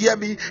 Beloved, hear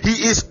me.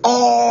 He is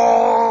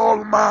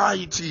Almighty.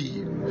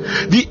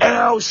 The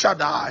El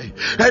Shaddai.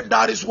 And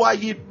that is why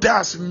he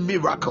does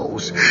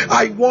miracles.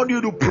 I want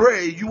you to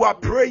pray. You are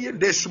praying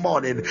this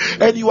morning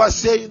and you are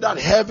saying that,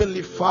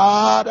 Heavenly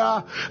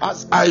Father,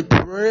 as I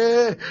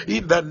pray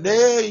in the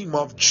name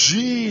of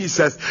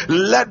Jesus,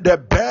 let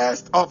the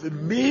best of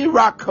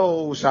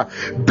miracles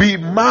be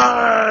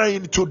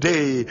mine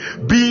today.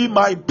 Be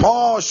my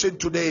portion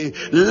today.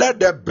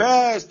 Let the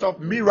best of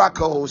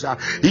miracles.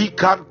 He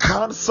can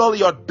cancel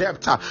your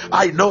debt.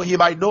 I know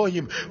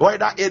him.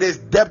 Whether it is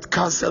debt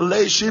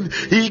cancellation,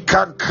 he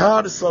can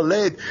cancel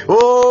it.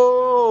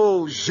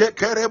 Oh,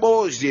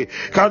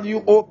 can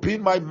you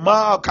open my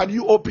mouth? Can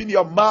you open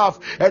your mouth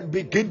and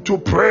begin to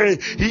pray?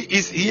 He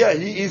is here.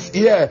 He is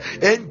here.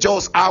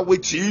 Angels are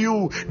with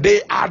you.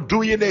 They are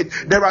doing it.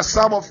 There are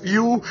some of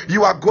you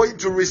are going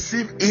to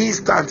receive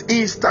instant.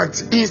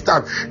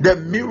 The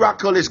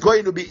miracle is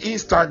going to be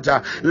instant.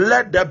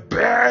 Let the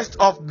best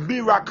of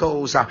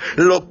miracles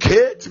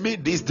locate me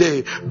this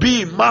day.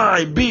 Be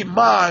mine.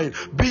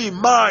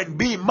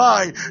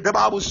 The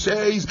Bible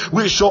says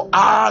we shall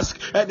ask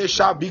and it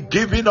shall be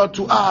given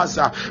unto us.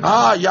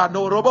 Are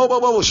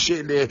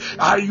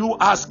you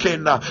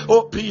asking?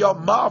 Open your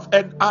mouth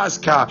and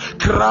ask.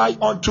 Cry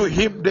unto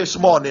him this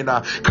morning.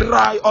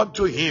 Cry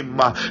unto him.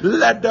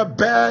 Let the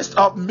best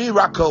of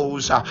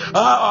miracles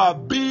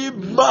be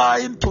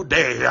mine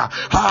today.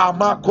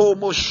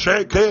 Hamakomo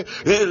sheke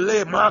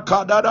ele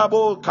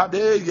makadadabo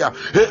kadeya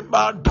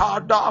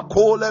emantada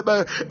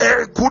kolebe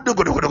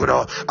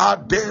ekudugudugudu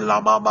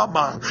adela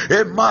mama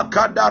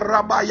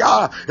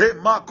emakadarabaya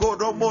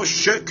emakodomo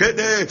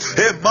shekede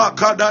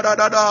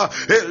emakadadada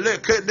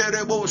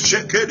elekenderebo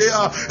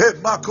shekedea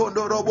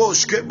emakondorobo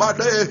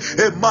shkebade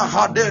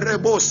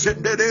emahaderebo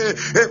sendede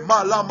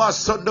emalama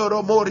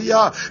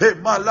sondoromoria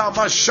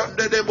emalama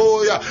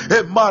shandedeboya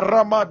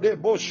emarama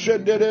debo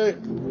shendede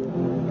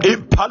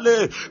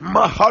Impale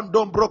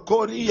mahandom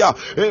brokoria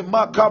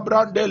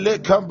makabrande le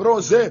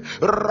cambrose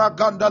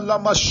raganda la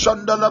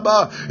mashanda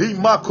laba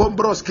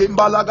imakombros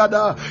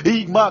kimbalagada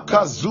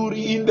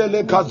imakazuri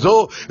indele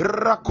kazo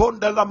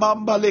rakonda la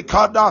mamba le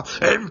kada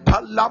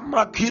impala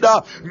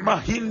makida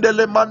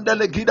mahindele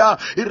mandele gida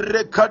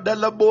irekada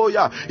la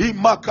boya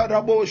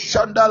imakarabo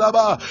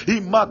shandalaba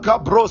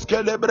imakabros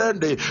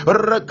kelebrende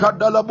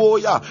rekada la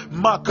boya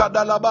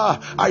makadalaba.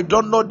 I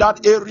don't know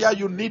that area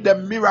you need a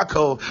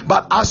miracle,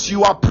 but as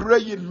you are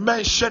praying,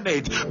 mention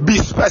it. Be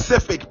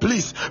specific,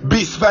 please.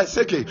 Be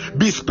specific.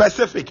 Be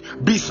specific.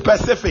 Be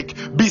specific.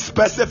 Be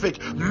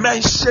specific.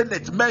 Mention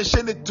it.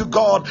 Mention it to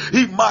God.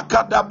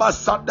 Imakada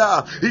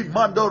basada.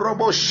 Imando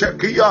robo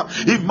shekia.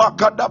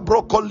 Imakada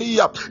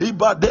brokolia.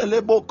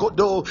 Ibadele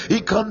bokodo.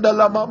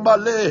 Ikandala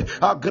mambale.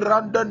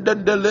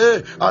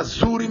 Agrandendele.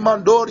 Azuri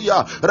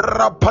mandoria.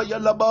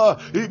 Rapayalaba.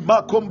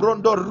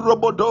 Imakombrondo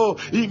robodo.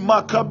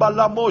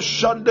 Imakabalamo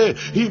shande.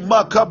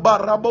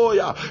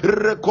 Imakabaraboya.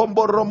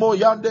 Rekombo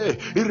romoya.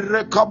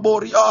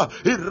 Irekaboria,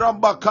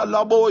 Iramba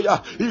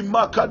Kalaboya,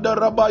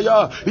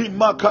 Imakadarabaya,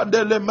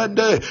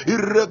 Imakadelemende,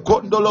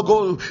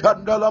 Irekondologo,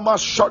 Andalama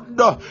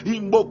Shanda,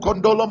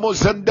 Imbokondolomo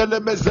Zendele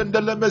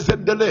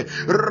Mezendele,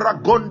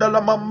 Ragonda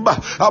la Mamba,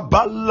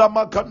 Aballa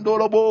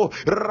Macandolobo,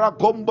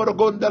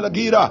 Rakomborgonda la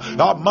Gira,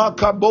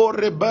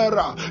 Amakabore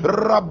Bera,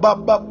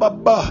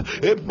 Rabababa,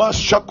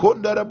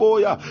 Emashakonda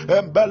Reboya,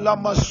 Embella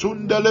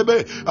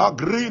Masundelebe,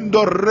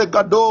 Agrindo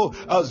Regado,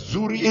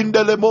 Azuri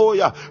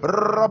Indelemoya,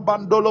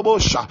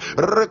 Rabandolobosha,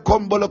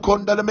 Recombolo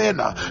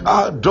Condalemena,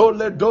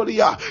 Adole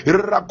Dolia,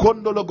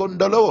 Racondolo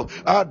Gondolo,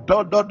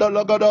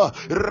 Adodologado,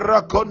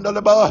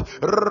 Racondaleba,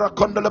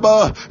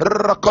 Racondaleba,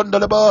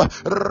 Racondaleba,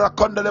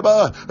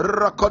 Racondaleba,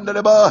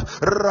 Racondaleba,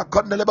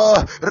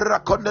 Racondaleba, Racondaleba,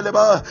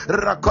 Racondaleba,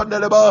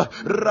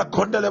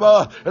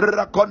 Racondaleba,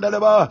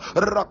 Racondaleba,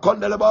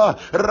 Racondaleba,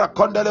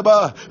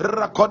 Racondaleba,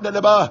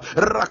 Racondaleba,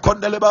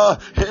 Racondaleba,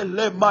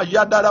 Elema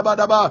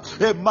Yadarabadaba,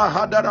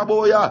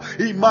 Emahadaraboya,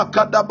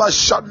 Imakadaba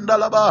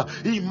Shandalaba,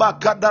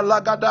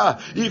 Imakadalagada.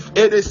 If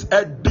it is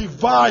a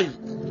divine,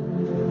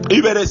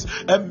 if it is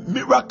a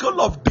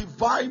miracle of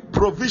divine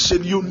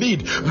provision you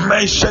need,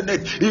 mention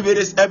it. If it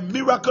is a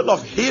miracle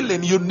of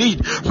healing you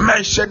need,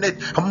 mention it.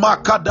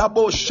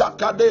 Makadabo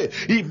shakade,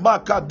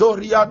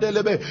 imakadoria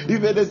delebe.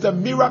 If it is a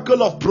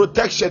miracle of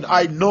protection,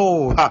 I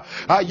know.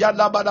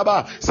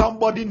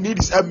 Somebody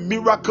needs a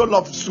miracle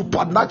of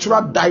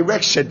supernatural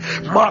direction.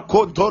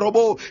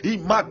 Makontorobo,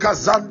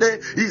 imakazande,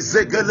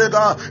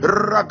 izegelega,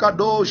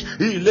 rakadosh,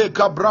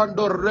 ileka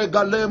brando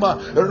regalema,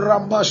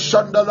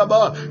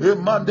 ramashandalaba,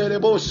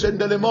 imandelebo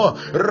sendelemo,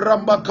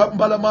 ramba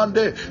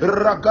kambalamande,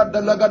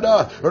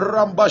 rakadalagada,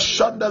 ramba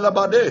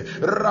shandalabade,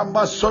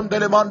 ramba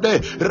sondelemande,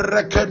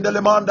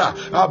 rekendelemanda,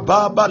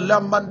 ababa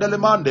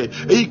lamandelemande,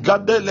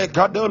 igadele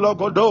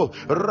kadologodo,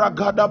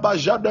 ragada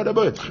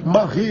bajadelebe,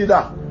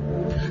 mahida,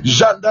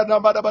 jandana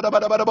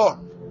badabadabadabadabo.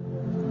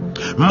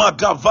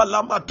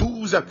 Magavala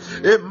matuza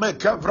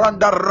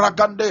emekavranda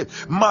ragande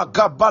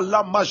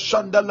magavala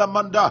mashanda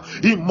lamanda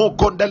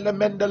imokondele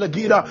mendele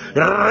gira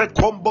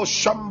rekombo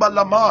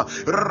shambalama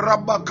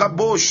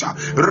rabakabosha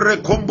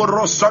rekombo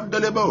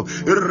rosandelebo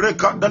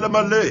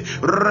rekandelemale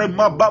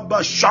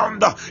remababa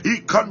shanda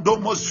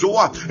ikandomo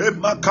soa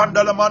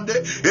emakandalamande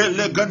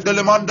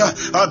elegandelemanda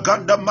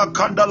aganda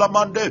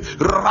makandalamande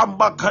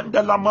ramba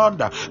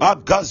kandalamanda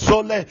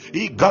agazole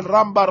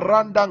igaramba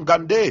randa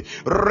ngande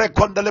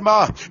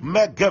rekondelema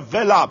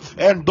Megavela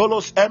and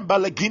Dolos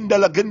Embalaginda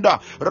Laginda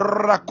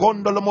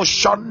Rakondolomo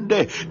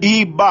Shande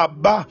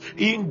Ibaba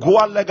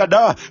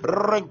Ingualegada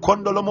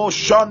Renkondolomo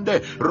Shande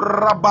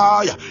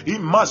Rabaya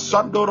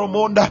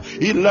Imasandoromonda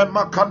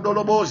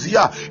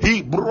Ilemakandolomozia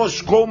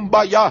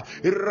Ibroskombaya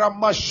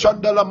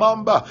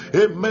Ramashandalamamba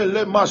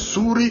Emele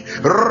Masuri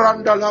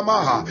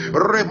Randalamaha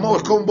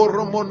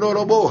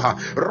Remokomboromonoroboha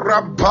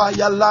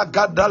Rabaya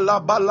Lagadala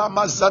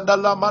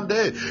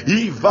Balamazandalamande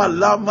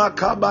Ivalama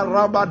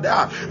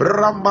Kabarabada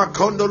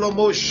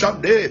Makondolomo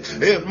Shande,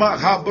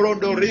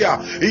 Mahabrondoria,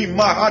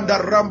 Imahanda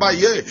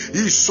Rambaye,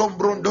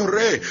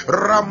 Isombrondore,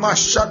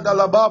 Ramashanda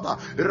Lababa,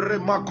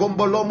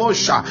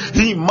 Remakombolomosha,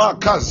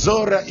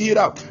 Imakazora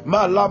Ira,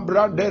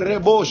 Malambrande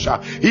Rebosha,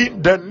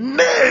 in the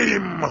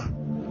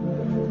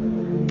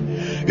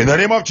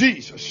name of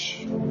Jesus.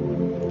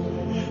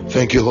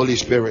 Thank you, Holy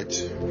Spirit.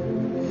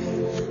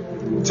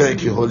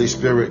 Thank you, Holy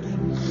Spirit.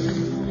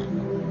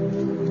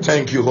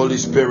 Thank you, Holy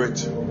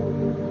Spirit.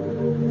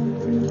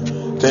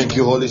 Thank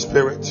you, Holy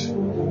Spirit.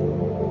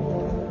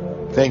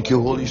 Thank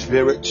you, Holy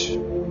Spirit.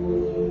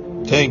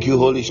 Thank you,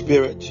 Holy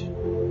Spirit.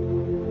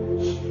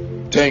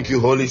 Thank you,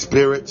 Holy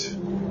Spirit.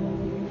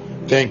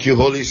 Thank you,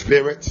 Holy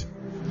Spirit.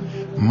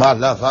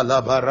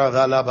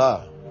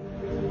 Malavalabaravalaba.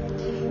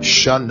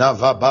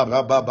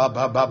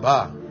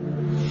 Shanavabababababa.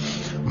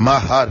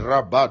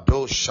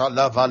 Maharabado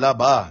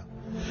shalavalaba.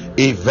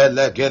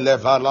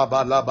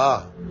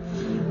 Ivelegelevalaba.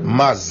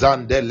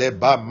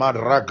 Mazandeleba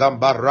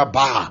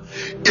maragambaraba.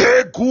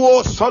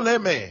 Ekuo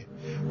soleme.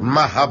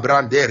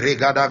 Mahabrande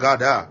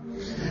regadagada.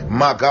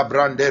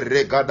 Magabrande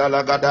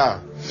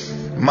regadalagada.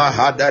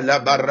 Mahadala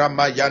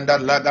barama yanda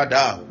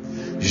lagada.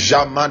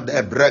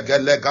 Jamande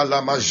bregele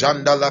galama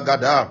janda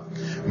lagada.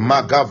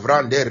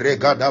 Magavrande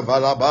regada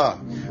valaba.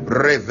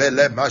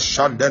 Revele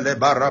mashandele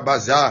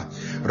barabaza.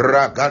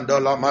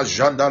 Ragandola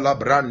majanda la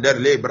brande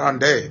le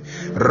brande.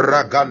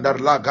 Raganda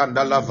la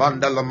ganda la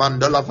vanda la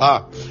mandala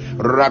va.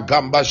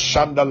 Ragamba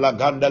shanda la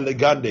ganda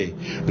legande.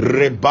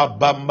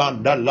 Rebaba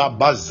manda la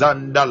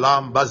bazanda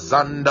la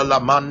bazanda la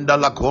manda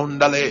la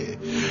kondale.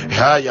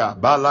 Haya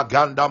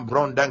balaganda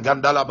bronda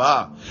gandala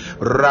ba.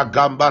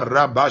 Ragamba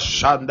raba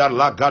shanda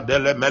la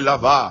gadele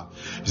melava.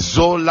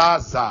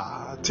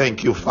 Zolaza.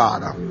 Thank you,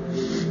 Father.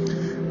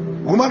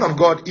 Woman of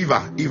God,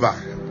 Eva.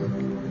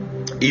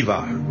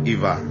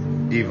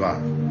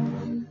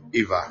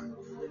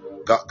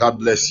 God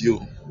bless you.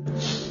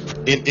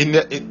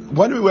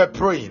 When we were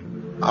praying,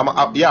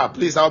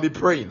 please, I'll be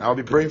praying. I'll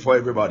be praying for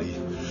everybody.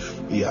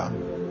 Yeah,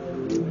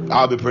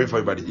 I'll be praying for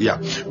everybody. Yeah,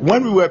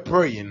 when we were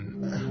praying,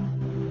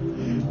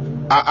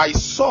 I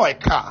saw a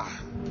car.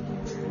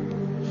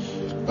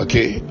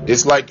 Okay,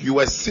 it's like you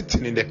were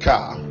sitting in the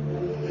car,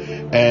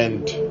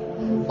 and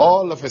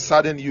all of a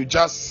sudden you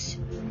just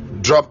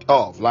dropped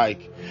off.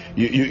 Like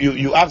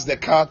you asked the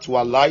car to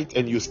alight,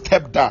 and you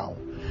stepped down.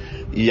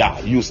 Yeah,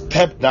 you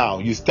stepped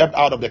down. You stepped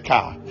out of the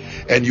car,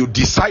 and you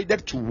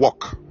decided to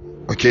walk.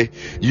 Okay,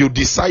 you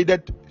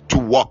decided to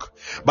walk,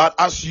 but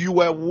as you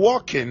were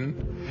walking,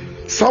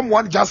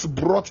 someone just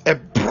brought a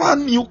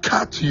brand new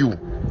car to you,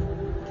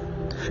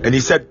 and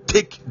he said,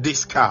 "Take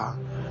this car.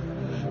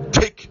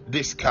 Take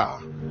this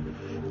car.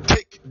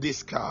 Take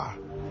this car.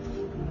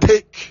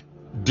 Take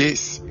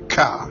this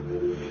car.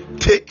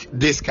 Take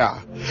this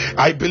car."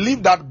 I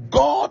believe that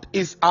God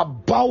is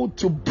about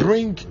to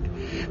bring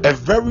a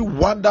very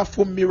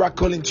wonderful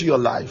miracle into your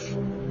life.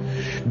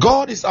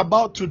 God is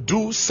about to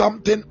do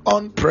something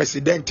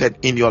unprecedented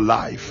in your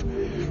life.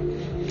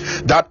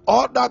 That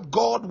all that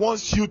God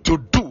wants you to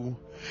do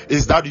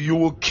is that you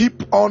will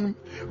keep on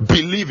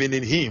believing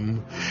in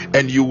Him,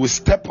 and you will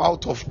step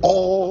out of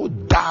all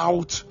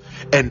doubt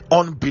and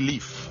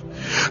unbelief.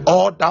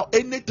 Or that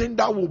anything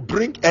that will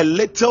bring a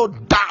little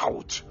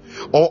doubt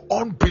or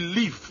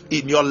unbelief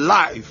in your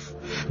life,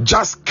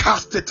 just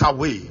cast it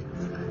away.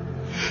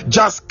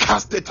 Just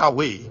cast it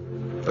away.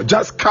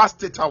 Just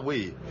cast it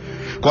away.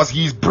 Because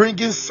He's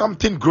bringing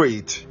something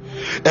great.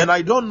 And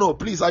I don't know,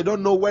 please, I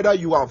don't know whether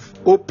you have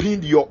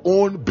opened your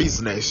own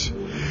business.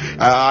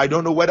 I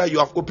don't know whether you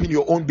have opened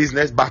your own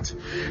business, but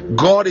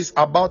God is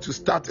about to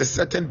start a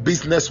certain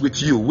business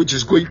with you, which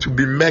is going to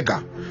be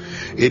mega.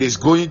 It is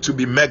going to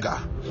be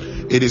mega.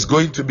 It is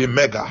going to be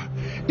mega.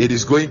 It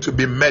is going to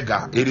be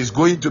mega. It is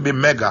going to be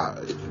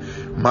mega.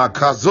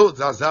 Makazo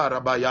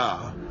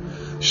Zazarabaya.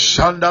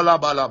 Shandala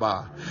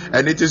balaba.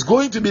 And it is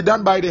going to be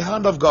done by the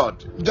hand of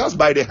God. Just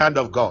by the hand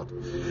of God.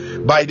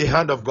 By the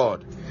hand of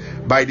God.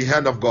 By the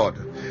hand of God.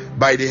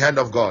 By the hand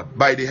of God.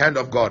 By the hand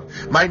of God.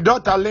 My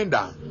daughter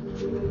Linda,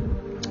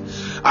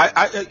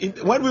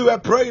 when we were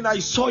praying, I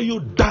saw you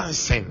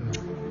dancing.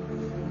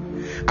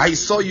 I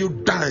saw you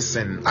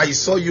dancing. I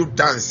saw you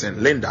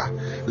dancing, Linda.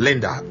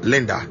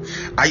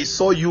 I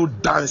saw you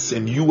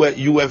dancing. You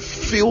were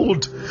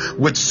filled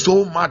with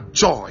so much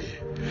joy.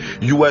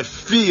 You were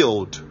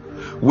filled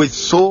with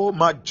so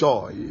much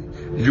joy.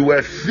 You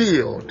were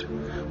filled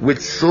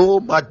with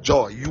so much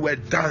joy. You were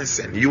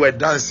dancing. You were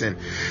dancing.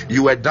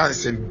 You were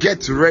dancing.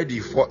 Get ready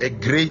for a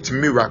great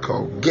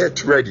miracle.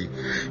 Get ready.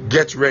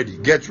 Get ready.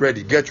 Get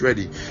ready. Get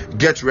ready.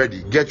 Get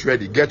ready. Get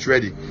ready. Get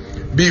ready.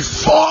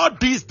 Before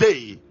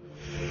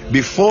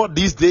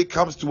this day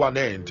comes to an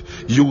end,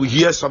 you will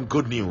hear some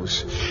good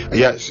news.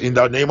 Yes, in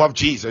the name of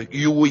Jesus,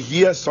 you will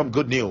hear some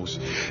good news.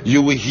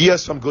 You will hear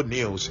some good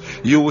news.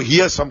 You will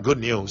hear some good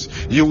news.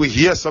 You will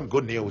hear some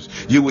good news.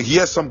 You will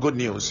hear some good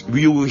news.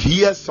 You will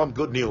hear some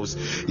good news.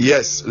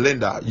 Yes,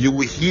 Linda, you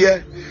will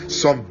hear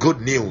some good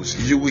news.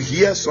 You will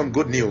hear some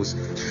good news.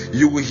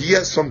 You will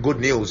hear some good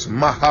news.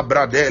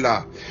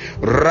 Mahabradela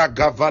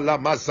Ragavala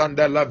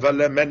Mazandala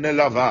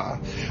Velemenelava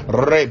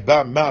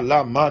Reba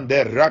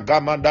Malamande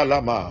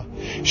Ragamandalama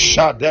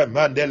Shade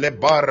Mandele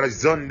Bar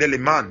Zondele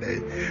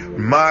Mande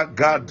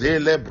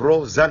Magadele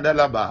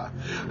Brozanelaba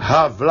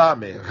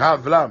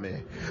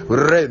Havlame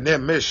Rene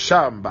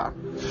Meshamba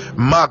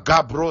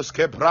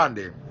Magabroske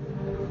Brande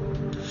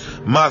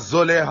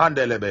Mazole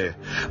Handelebe.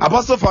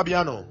 Apostle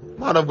Fabiano,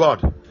 man of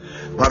God,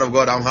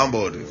 I'm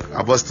humbled.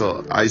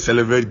 Apostle, I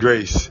celebrate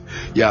grace.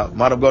 Yeah,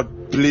 man of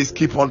God, please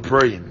keep on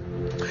praying.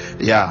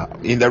 Yeah,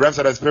 in the realms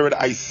of the spirit,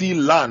 I see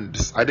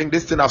lands. I think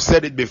this thing I've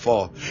said it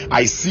before.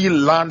 I see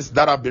lands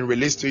that have been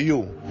released to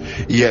you.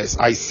 Yes,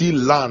 I see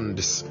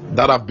lands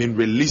that have been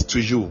released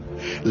to you.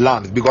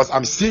 Lands, because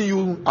I'm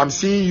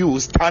seeing you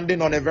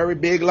standing on a very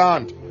big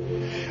land.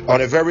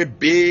 On a very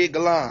big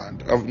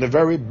land. On a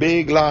very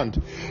big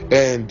land.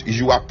 And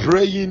you are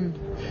praying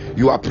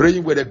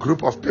with a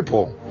group of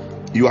people.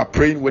 You are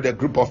praying with a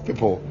group of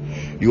people.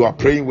 You are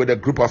praying with a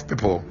group of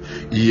people.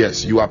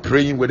 Yes, you are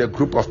praying with a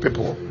group of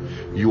people.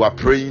 You are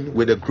praying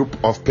with a group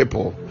of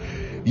people.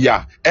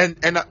 Yeah,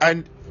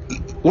 and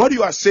what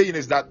you are saying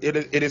is that it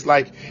is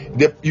like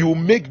you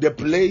make the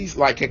place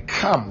like a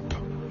camp.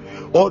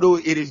 Although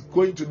it is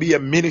going to be a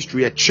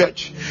ministry, a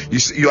church,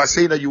 you are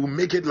saying that you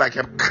make it like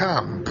a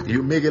camp.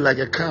 You make it like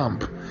a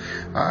camp.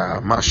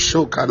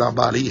 Mashoka la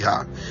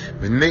baliha,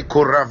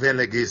 nekora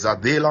velegeza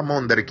de la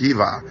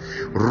mondrekiva,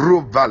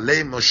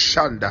 ruvale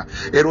moshanda.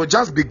 It will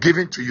just be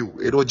given to you.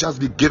 It will just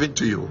be given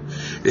to you.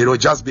 It will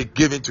just be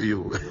given to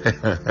you.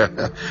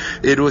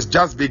 It will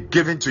just be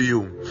given to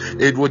you.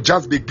 It will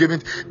just be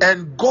given.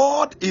 And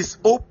God is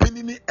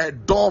opening a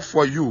door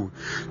for you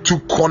to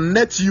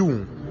connect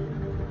you.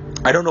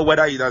 I don't know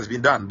whether it has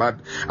been done,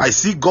 but I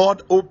see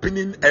God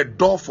opening a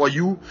door for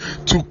you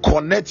to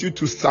connect you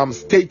to some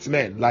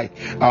statesmen, like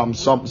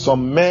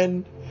some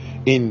men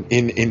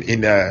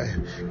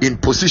in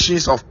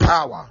positions of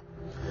power.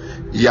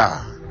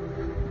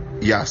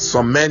 Yeah,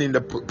 some men in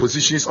the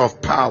positions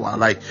of power,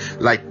 like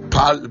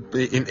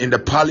in the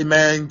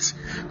parliament,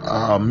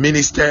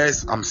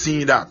 ministers. I'm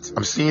seeing that.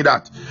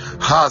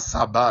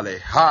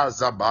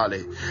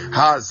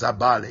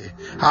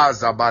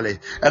 Hazabale.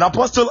 And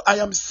Apostle, I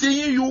am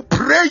seeing you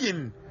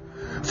praying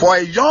for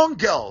a young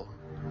girl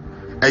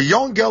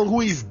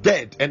who is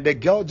dead, and the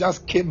girl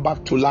just came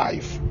back to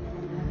life.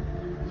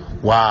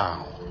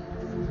 Wow.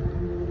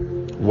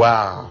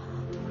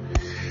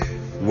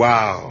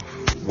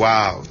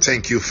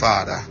 Thank you,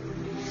 Father.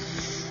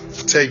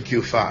 Thank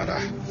you, Father.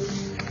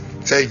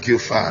 Thank you,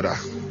 Father.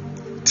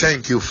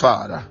 Thank you,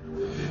 Father.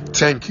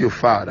 Thank you,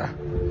 Father.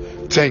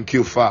 Thank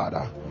you,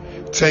 Father.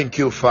 Thank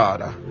you,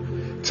 Father.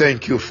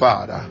 Thank you,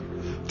 Father.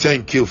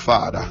 Thank you,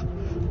 Father.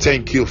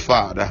 Thank you,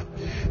 Father.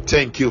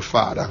 Thank you,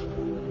 Father.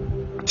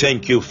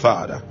 Thank you,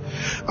 Father.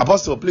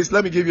 Apostle, please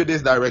let me give you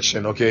this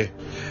direction, okay?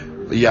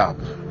 Yeah.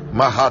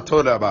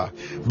 Mahatolaba.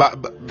 But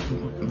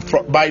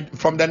for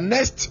the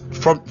next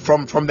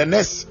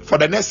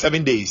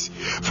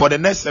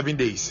 7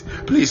 days,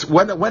 please,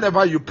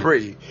 whenever you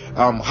pray,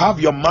 have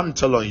your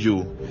mantle on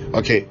you.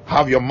 Okay,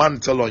 have your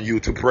mantle on you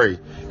to pray.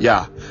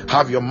 Yeah,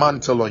 have your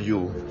mantle on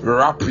you.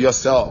 Wrap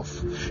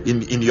yourself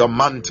in your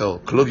mantle.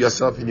 Clothe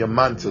yourself in your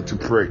mantle to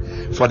pray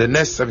for the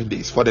next 7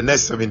 days. For the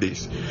next 7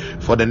 days.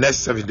 For the next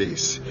 7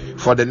 days.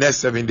 For the next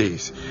 7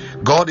 days.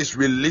 God is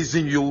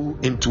releasing you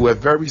into a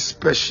very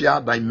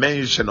special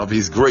dimension of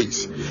His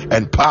grace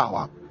and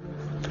power.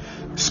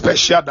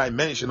 Special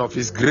dimension of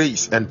His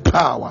grace and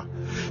power.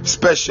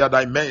 Special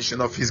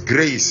dimension of His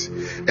grace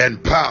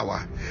and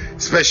power.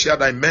 Special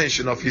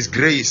dimension of His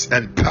grace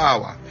and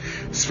power.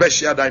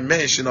 Special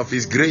dimension of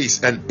His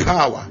grace and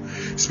power.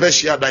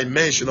 Special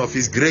dimension of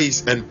His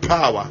grace and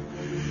power.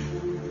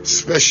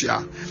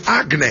 Special.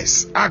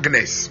 Agnes.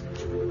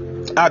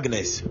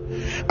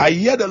 I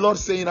hear the Lord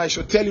saying, I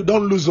should tell you,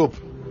 don't lose hope.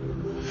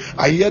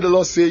 I hear the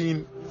Lord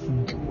saying,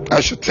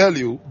 I should tell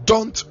you,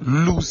 don't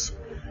lose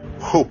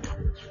hope.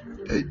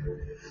 Hey,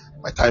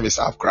 my time is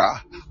half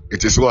cry.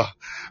 It is what?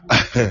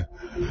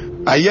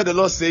 I hear the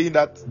Lord saying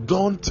that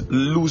don't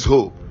lose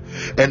hope,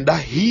 and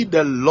that He,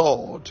 the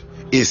Lord,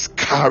 is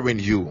carrying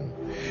you.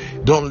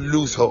 Don't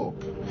lose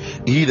hope.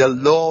 He, the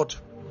Lord,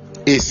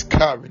 is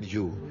carrying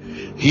you.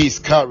 He's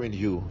carrying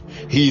you.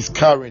 He's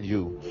carrying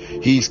you.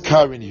 He's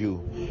carrying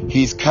you.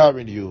 He's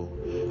carrying you.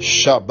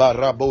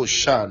 Shabarabo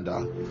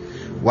Shanda.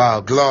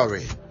 Wow,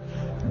 glory.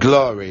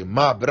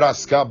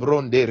 Mabraska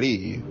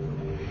bronderi.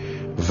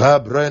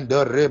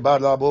 Vabrenda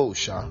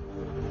rebalabosha.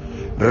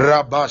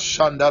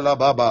 Rabashanda la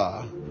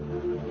baba.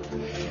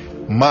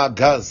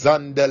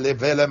 Magazande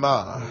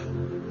levelema.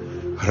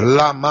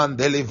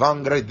 Lamande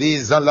livangre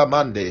diza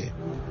lamande.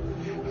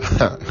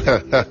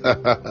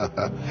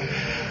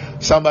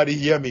 Somebody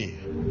hear me.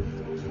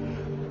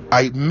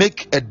 I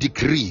make a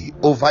decree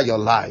over your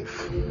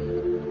life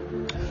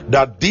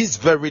that this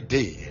very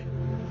day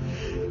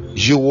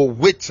you will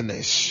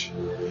witness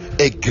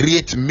a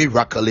great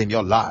miracle in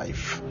your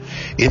life.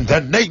 In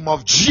the name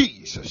of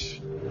Jesus.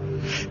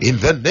 In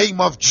the name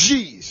of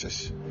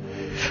Jesus.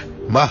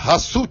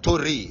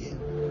 Mahasutori.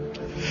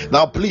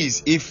 Now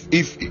please, if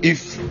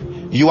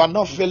you are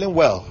not feeling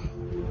well,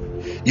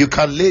 you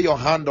can lay your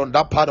hand on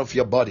that part of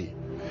your body.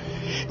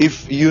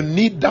 If you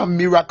need that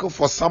miracle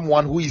for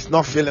someone who is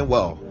not feeling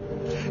well,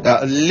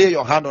 lay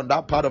your hand on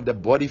that part of the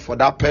body for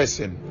that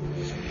person.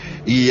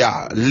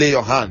 Yeah, lay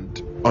your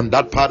hand on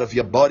that part of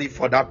your body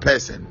for that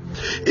person.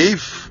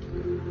 If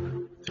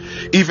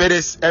it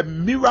is a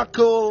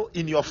miracle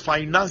in your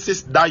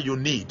finances that you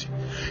need,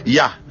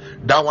 yeah,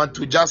 that one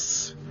to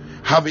just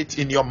have it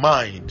in your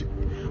mind.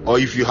 Or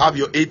if you have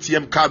your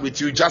ATM card with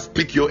you, just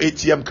pick your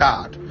ATM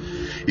card.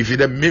 If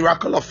it's a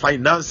miracle of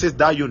finances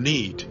that you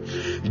need,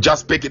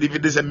 just pick it. If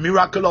it is a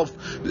miracle of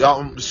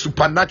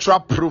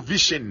supernatural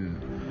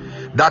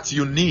provision that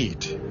you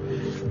need,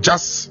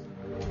 just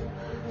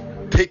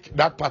take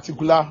that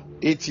particular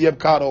ATM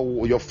card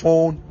or your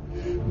phone.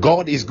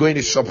 God is going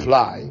to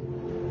supply.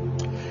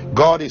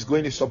 God is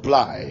going to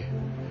supply.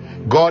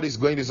 God is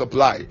going to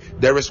supply.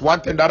 There is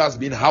one thing that has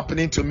been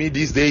happening to me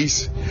these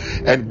days,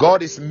 and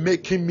God is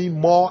making me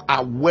more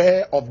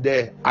aware of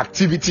the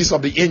activities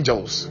of the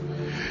angels.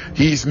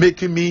 He is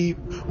making me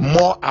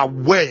more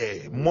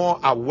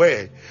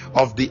aware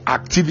of the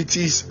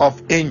activities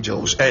of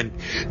angels, and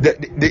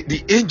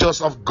the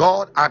angels of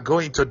God are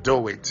going to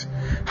do it.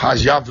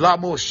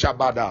 Hajavlamo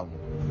Shabadam.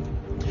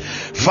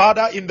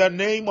 Father, in the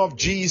name of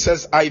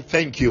Jesus, I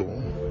thank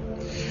you.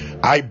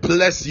 I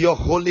bless your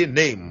holy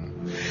name.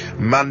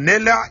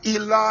 Manela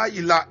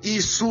ila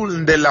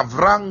isul de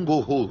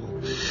lavrango ho.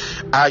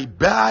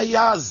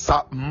 Aibaya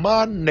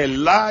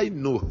zamanelai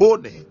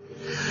nuhone.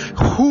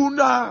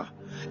 Huna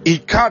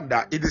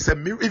ikanda. If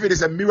it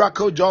is a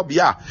miracle job,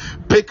 yeah,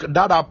 pick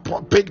that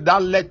up, pick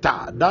that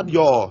letter, that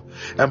your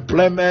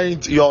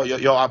employment,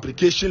 your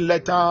application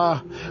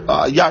letter.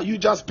 Yeah, you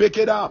just pick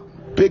it up.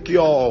 Pick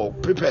your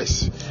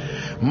papers.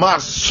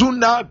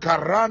 Masuna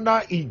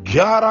karana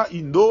igara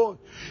indo.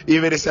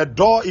 If it is a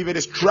door, if it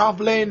is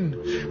traveling,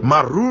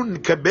 maroon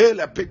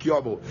kebele, pick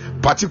your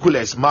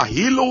particulars.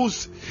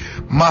 Mahilos,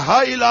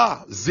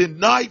 mahaila,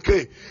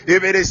 zinaike.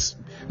 If it is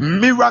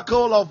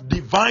miracle of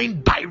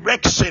divine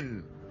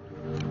direction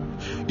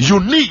you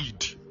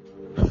need,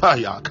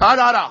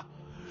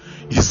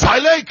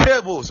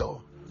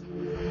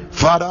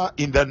 Father,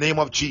 in the name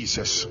of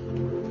Jesus,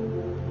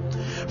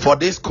 for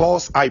this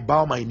cause I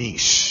bow my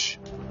knees.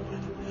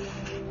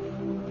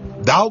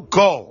 Thou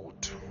God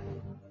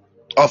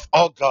of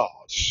all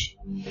gods,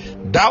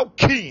 thou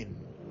King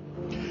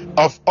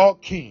of all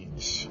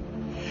kings,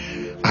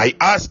 I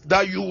ask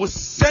that you will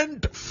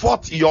send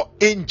forth your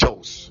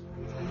angels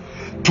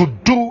to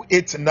do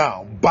it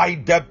now by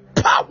the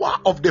power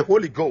of the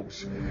Holy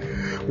Ghost.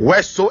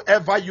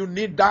 Wheresoever you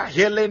need that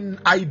healing,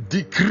 I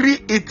decree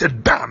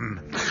it done.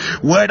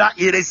 Whether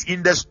it is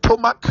in the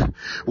stomach,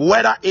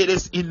 whether it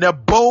is in the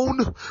bone,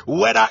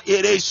 whether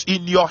it is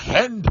in your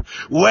hand,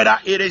 whether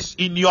it is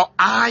in your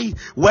eye,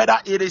 whether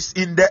it is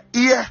in the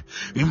ear,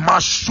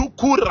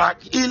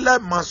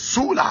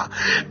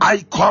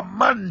 I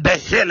command the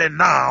healing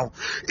now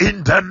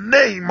in the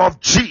name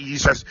of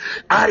Jesus.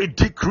 I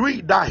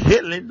decree the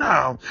healing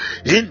now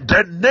in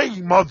the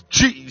name of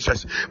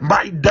Jesus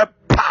by the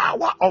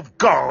power of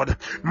God.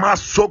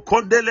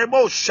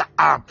 Masokondelemo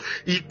shaa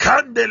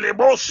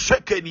ikandelemo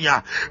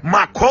shekenia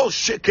mako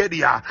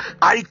shekedia.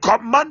 I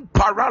command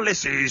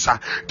paralysis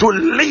to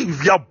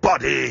leave your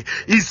body.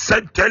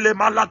 Isentele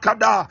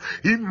malakada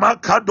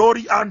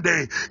imakadori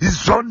ande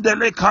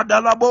izondele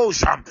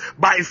kadalabosha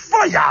by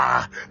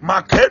fire.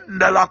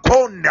 Makendela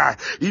konda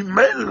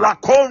imela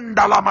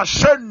konda la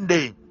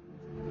mashende.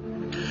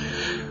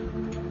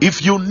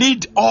 If you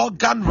need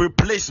organ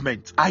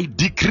replacement, I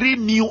decree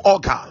new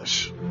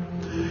organs.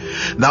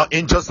 Now,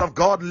 angels of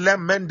God,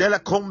 Lemendele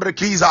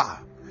Komrekiza,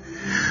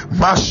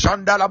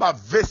 Mashandalaba,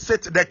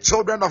 visit the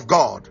children of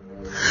God.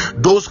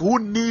 Those who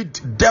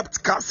need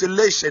debt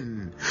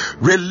cancellation,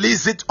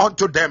 release it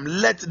unto them.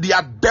 Let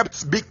their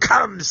debts be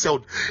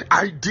cancelled.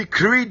 I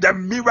decree the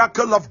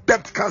miracle of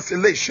debt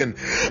cancellation.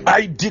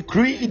 I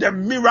decree the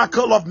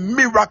miracle of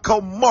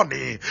miracle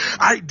money.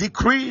 I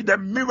decree the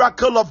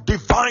miracle of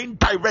divine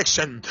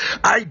direction.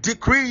 I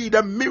decree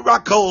the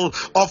miracle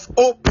of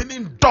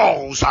opening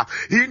doors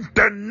in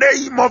the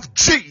name of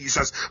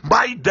Jesus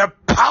by the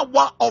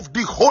power of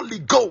the Holy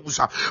Ghost.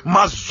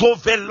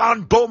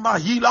 Mazovelando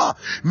mahila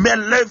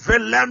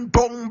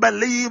melevelando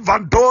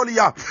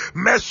belivandolia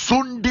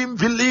mesundim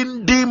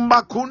vilindi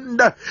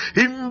makunda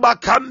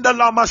imbakanda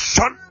la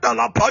mashanda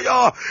la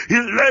paya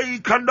ile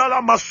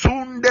kandala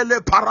masunde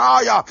le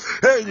paraya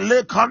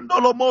le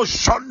kandalo mo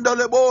shanda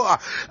le boa.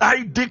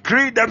 I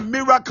decree the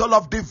miracle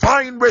of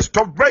divine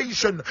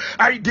restoration.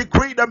 I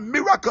decree the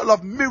miracle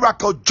of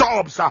miracle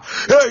jobs.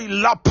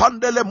 La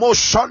pandele mo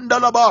shanda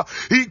la ba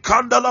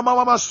ikandala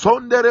mama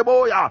sonde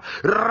reboya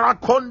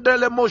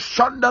rakondele mo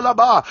shanda la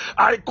ba.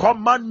 I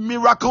command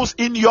miracles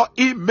in your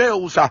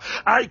emails.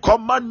 I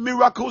command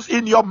miracles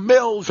in your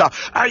mails.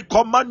 I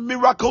command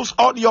miracles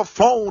on your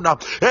phone.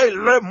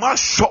 Ele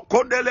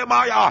mashokondele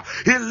maya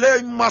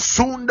ile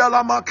masunda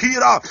la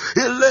makira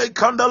ile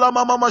kandala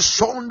mama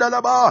mashonda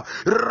la ba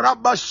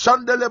rabba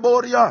shandele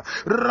boria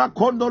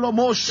rakondolo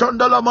mo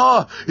shandala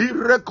ma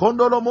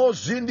irekondolo mo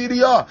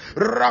zindiria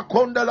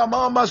rakondala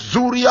mama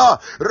zuria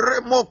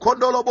remo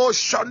kondolo bo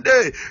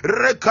shande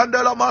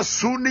rekandala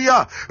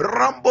masunia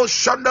rambo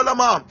shandala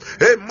ma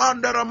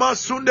emandara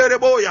masundere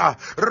boya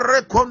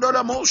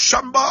rekondola mo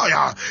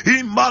shambaya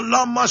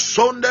imalama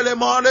sondele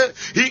mane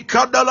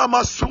ikadala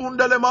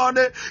masundele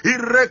mane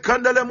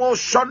irekandele mo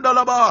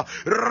shandala ba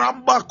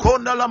ramba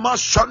kondala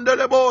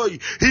mashandele boy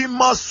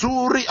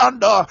imasuri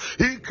anda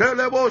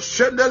ikelebo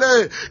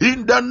shendele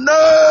in the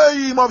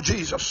name of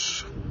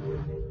Jesus.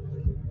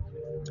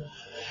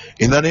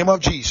 In the name of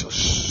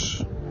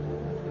Jesus.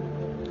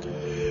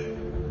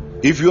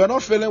 If you are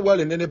not feeling well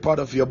in any part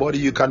of your body,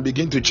 you can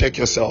begin to check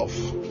yourself.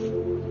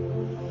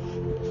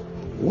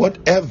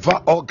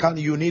 Whatever organ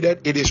you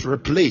needed, it is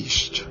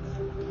replaced.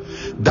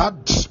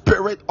 That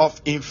spirit of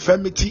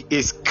infirmity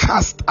is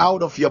cast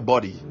out of your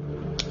body.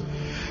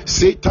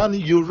 Satan,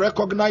 you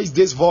recognize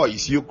this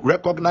voice, you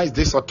recognize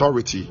this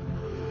authority.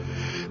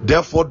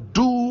 Therefore,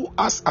 do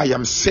as I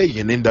am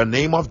saying in the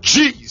name of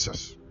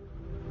Jesus.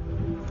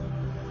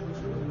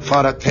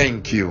 Father,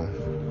 thank you.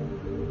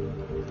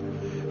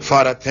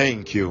 Father,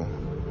 thank you.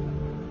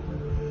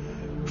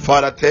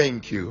 Father,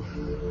 thank you.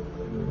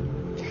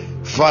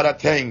 Father,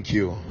 thank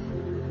you.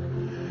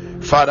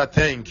 Father,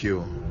 thank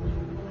you.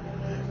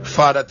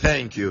 Father,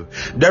 thank you.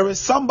 There is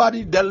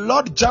somebody, the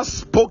Lord just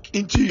spoke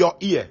into your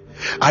ear.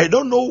 I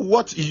don't know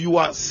what you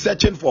are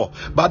searching for,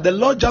 but the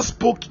Lord just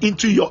spoke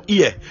into your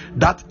ear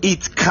that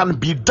it can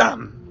be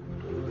done.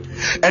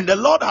 And the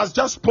Lord has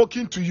just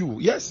spoken to you.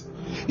 Yes,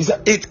 he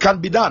said it can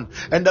be done.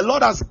 And the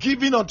Lord has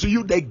given unto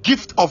you the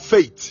gift of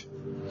faith.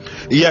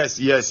 Yes.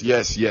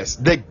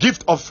 The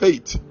gift of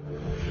faith.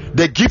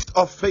 The gift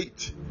of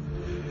faith.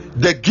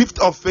 The gift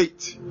of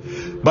faith.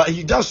 But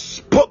he just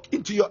spoke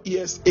into your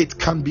ears. It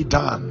can be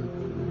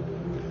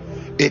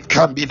done. It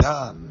can be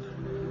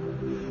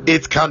done.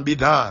 It can be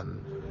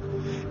done.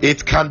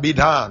 It can be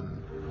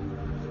done.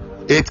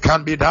 It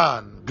can be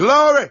done.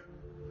 Glory.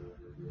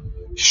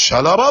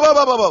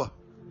 Shalababababa.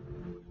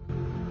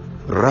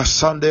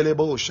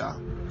 Rasandelebosha.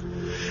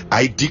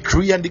 I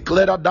decree and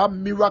declare that that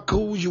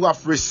miracle you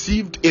have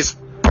received is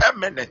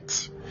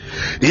permanent.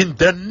 In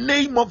the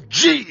name of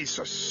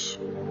Jesus.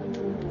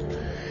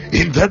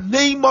 In the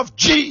name of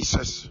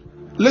Jesus.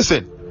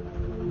 Listen.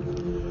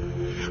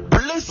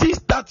 Places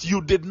that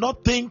you did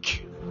not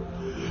think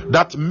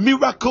that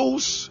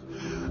miracles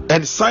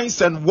and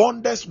signs and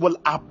wonders will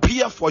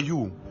appear for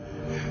you,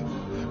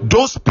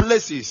 those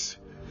places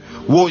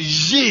will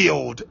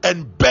yield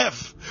and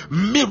birth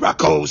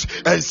miracles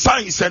and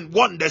signs and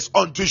wonders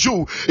unto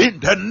you in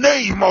the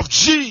name of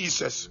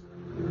Jesus.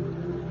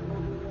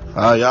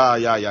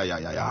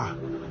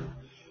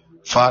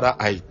 Father,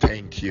 I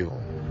thank you.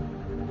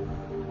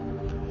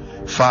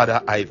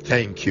 Father, I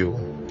thank you.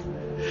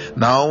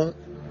 Now,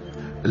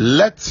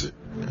 let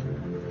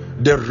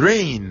the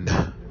rain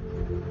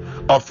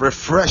of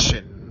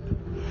refreshing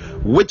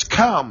which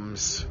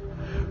comes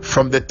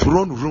from the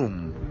throne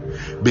room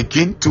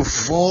begin to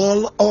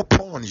fall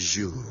upon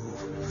you.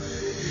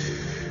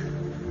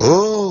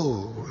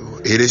 Oh,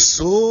 it is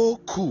so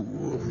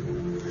cool.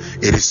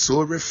 It is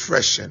so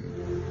refreshing.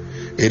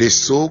 It is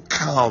so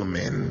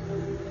calming.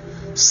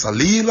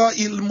 Salila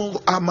ilmu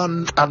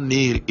aman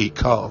anir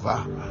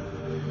ikava.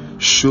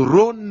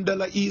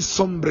 Shurundala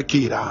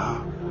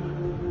isombrekira.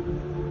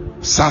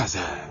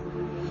 Saze.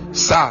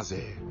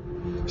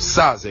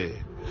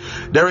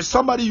 There is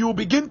somebody you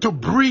begin to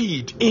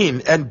breathe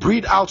in and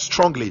breathe out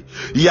strongly.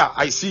 Yeah,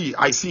 I see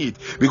it.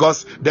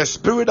 Because the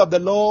Spirit of the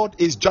Lord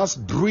is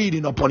just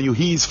breathing upon you.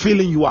 He is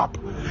filling you up.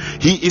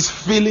 He is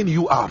filling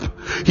you up.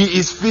 He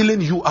is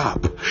filling you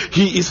up.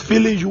 He is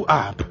filling you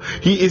up.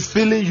 He is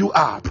filling you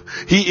up.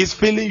 He is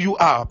filling you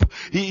up.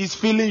 He is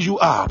filling you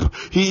up.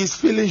 He is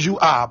filling you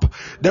up.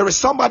 There is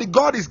somebody,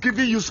 God is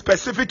giving you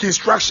specific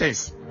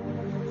instructions.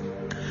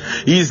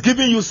 He is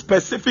giving you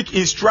specific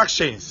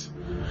instructions.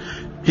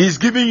 He's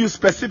giving you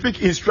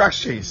specific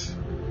instructions.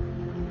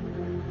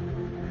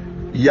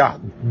 Yeah,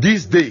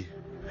 this day.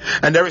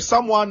 And there is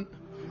someone,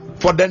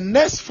 for the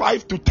next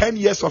 5 to 10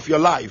 years of your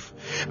life,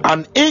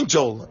 an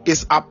angel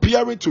is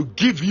appearing to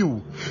give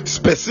you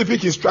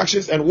specific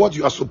instructions and what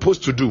you are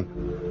supposed to do.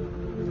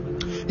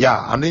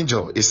 Yeah, an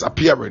angel is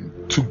appearing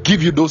to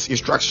give you those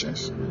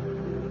instructions.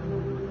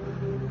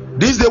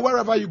 This day,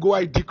 wherever you go,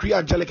 I decree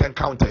angelic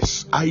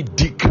encounters. I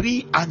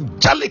decree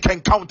angelic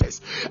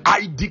encounters.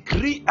 I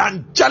decree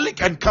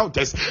angelic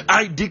encounters.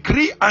 I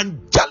decree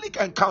angelic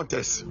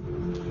encounters.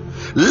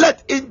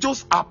 Let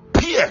angels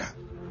appear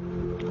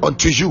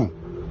unto you,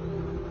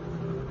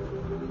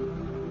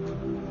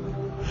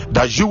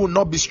 that you will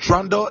not be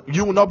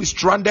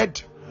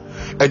stranded,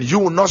 and you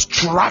will not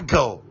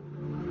struggle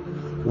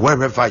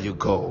wherever you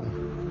go.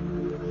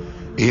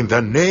 In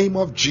the name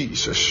of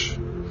Jesus.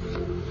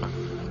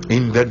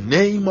 In the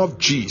name of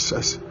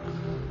Jesus.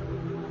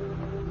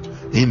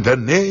 In the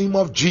name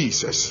of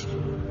Jesus.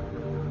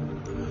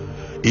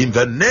 In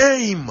the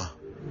name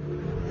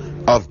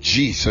of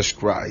Jesus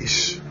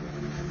Christ.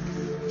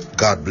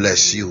 God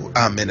bless you.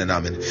 Amen and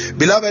amen.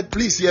 Beloved,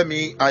 please hear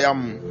me. I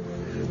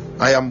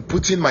am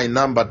putting my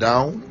number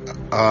down,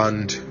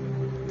 and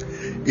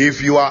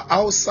if you are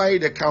outside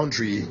the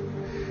country,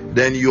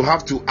 then you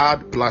have to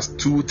add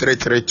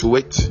 +233 to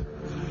it.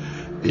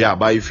 Yeah,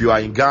 but if you are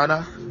in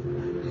Ghana,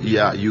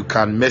 yeah, you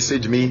can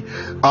message me.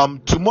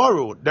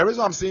 Tomorrow, the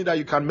reason I'm saying that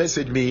you can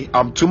message me,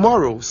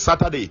 tomorrow,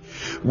 Saturday,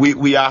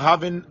 we are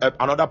having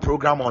another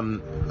program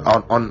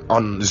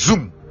on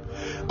Zoom.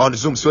 on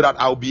Zoom, so that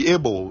I'll be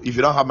able, if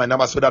you don't have my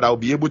number, so that I'll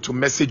be able to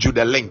message you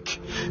the link.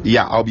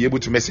 Yeah, I'll be able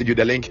to message you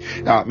the link.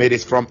 It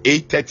is from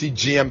 8:30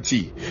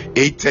 GMT,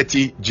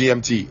 8:30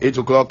 GMT, 8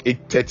 o'clock,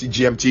 8:30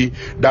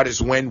 GMT. That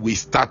is when we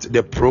start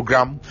the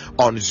program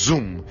on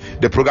Zoom.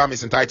 The program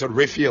is entitled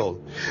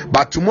Refill.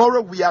 But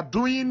tomorrow we are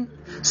doing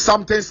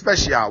something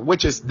special,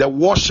 which is the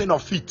washing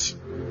of feet.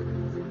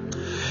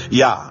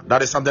 Yeah,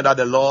 that is something that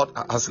the Lord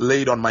has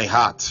laid on my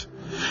heart.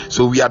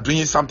 So we are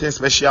doing something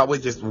special,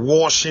 which is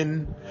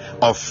washing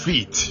of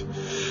feet.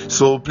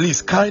 So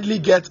please kindly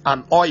get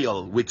an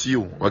oil with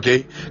you.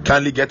 Okay,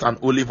 kindly get an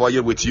olive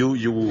oil with you.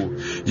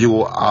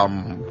 You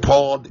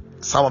pour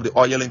some of the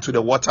oil into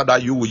the water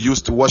that you will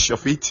use to wash your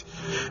feet.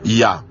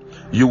 Yeah,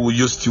 you will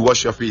use to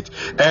wash your feet.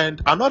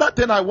 And another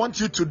thing I want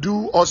you to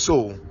do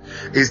also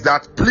is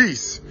that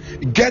please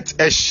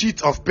get a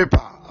sheet of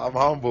paper. I'm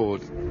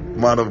humbled,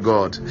 man of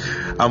God.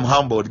 I'm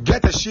humbled.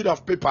 Get a sheet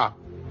of paper,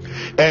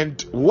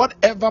 and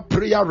whatever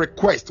prayer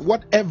request,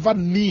 whatever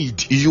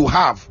need you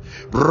have,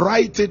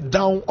 write it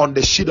down on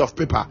the sheet of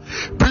paper.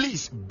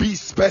 Please be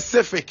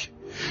specific.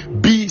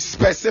 Be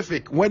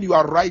specific when you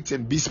are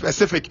writing. Be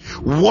specific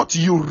what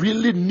you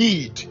really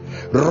need.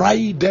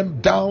 Write them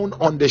down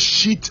on the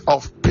sheet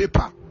of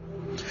paper.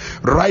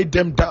 Write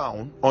them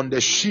down on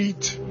the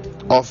sheet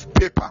of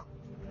paper.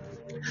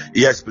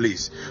 Yes,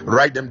 please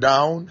write them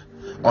down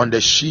on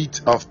the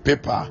sheet of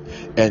paper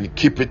and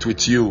keep it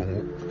with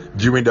you.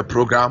 During the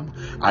program,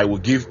 I will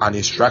give an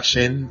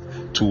instruction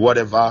to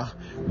whatever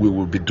we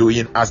will be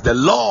doing as the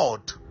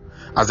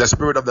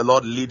Spirit of the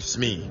Lord leads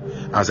me.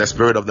 As the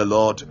Spirit of the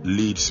Lord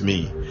leads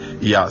me.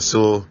 Yeah,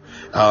 so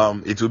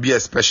it will be a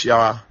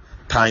special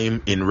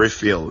time in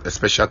Refill. A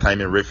special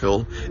time in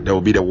Refill. There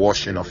will be the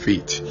washing of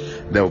feet.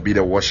 There will be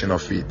the washing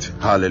of feet.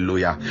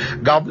 Hallelujah.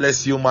 God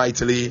bless you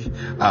mightily,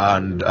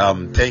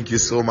 and thank you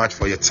so much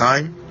for your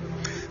time.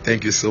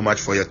 Thank you so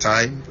much for your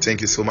time. Thank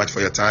you so much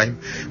for your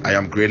time. I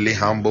am greatly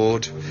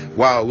humbled.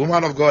 Wow,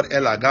 woman of God,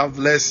 Ella, God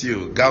bless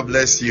you. God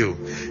bless you.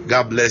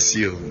 God bless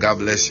you. God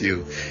bless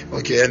you.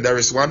 Okay, and there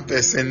is one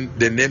person,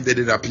 the name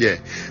didn't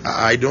appear.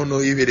 I don't know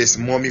if it is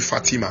Mommy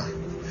Fatima.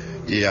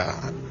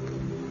 Yeah.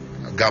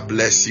 God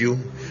bless you.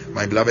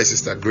 My beloved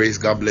sister Grace,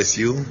 God bless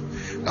you.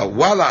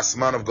 Wallace,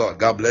 man of God,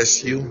 God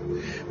bless you.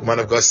 Man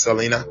of God,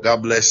 Selena,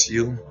 God bless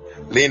you.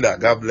 Linda,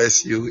 God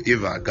bless you.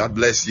 Eva, God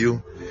bless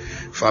you.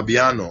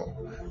 Fabiano,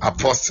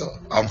 Apostle,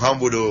 I'm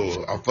humbled.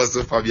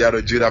 Apostle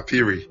Fabiano Judah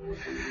Piri.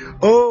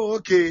 Oh,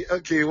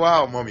 okay.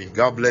 Wow, mommy.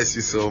 God bless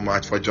you so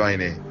much for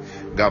joining.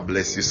 God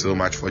bless you so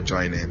much for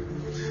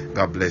joining.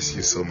 God bless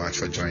you so much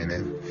for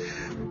joining.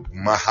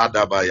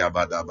 Mahadaba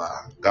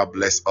Yabadaba. God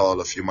bless all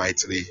of you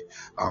mightily.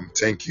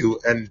 Thank you.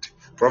 And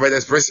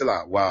Prophetess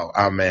Priscilla. Wow.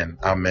 Amen.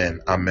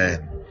 Amen.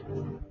 Amen.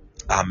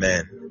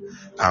 Amen.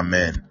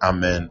 Amen.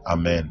 Amen.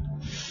 Amen.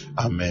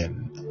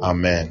 Amen.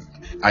 Amen.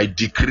 I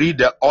decree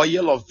the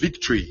oil of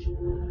victory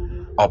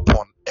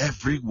upon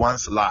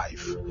everyone's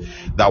life,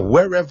 that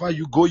wherever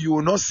you go, you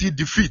will not see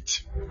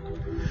defeat,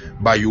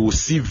 but you will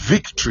see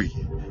victory.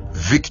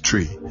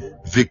 Victory.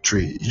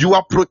 Victory. You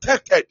are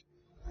protected.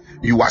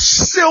 You are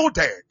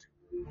shielded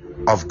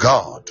of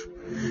God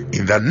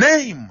in the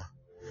name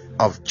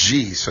of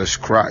Jesus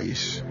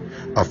Christ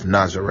of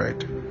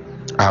Nazareth.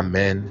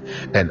 Amen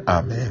and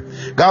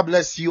amen. God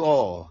bless you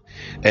all,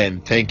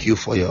 and thank you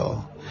for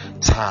your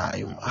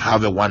time.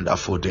 Have a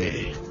wonderful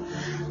day.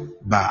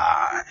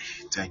 Bye.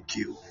 Thank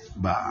you.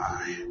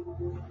 Bye.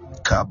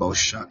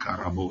 Kabosha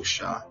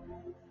Karabosha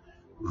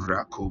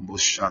Rakombo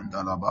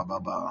Shandala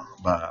Baba.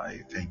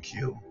 Bye. Thank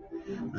you.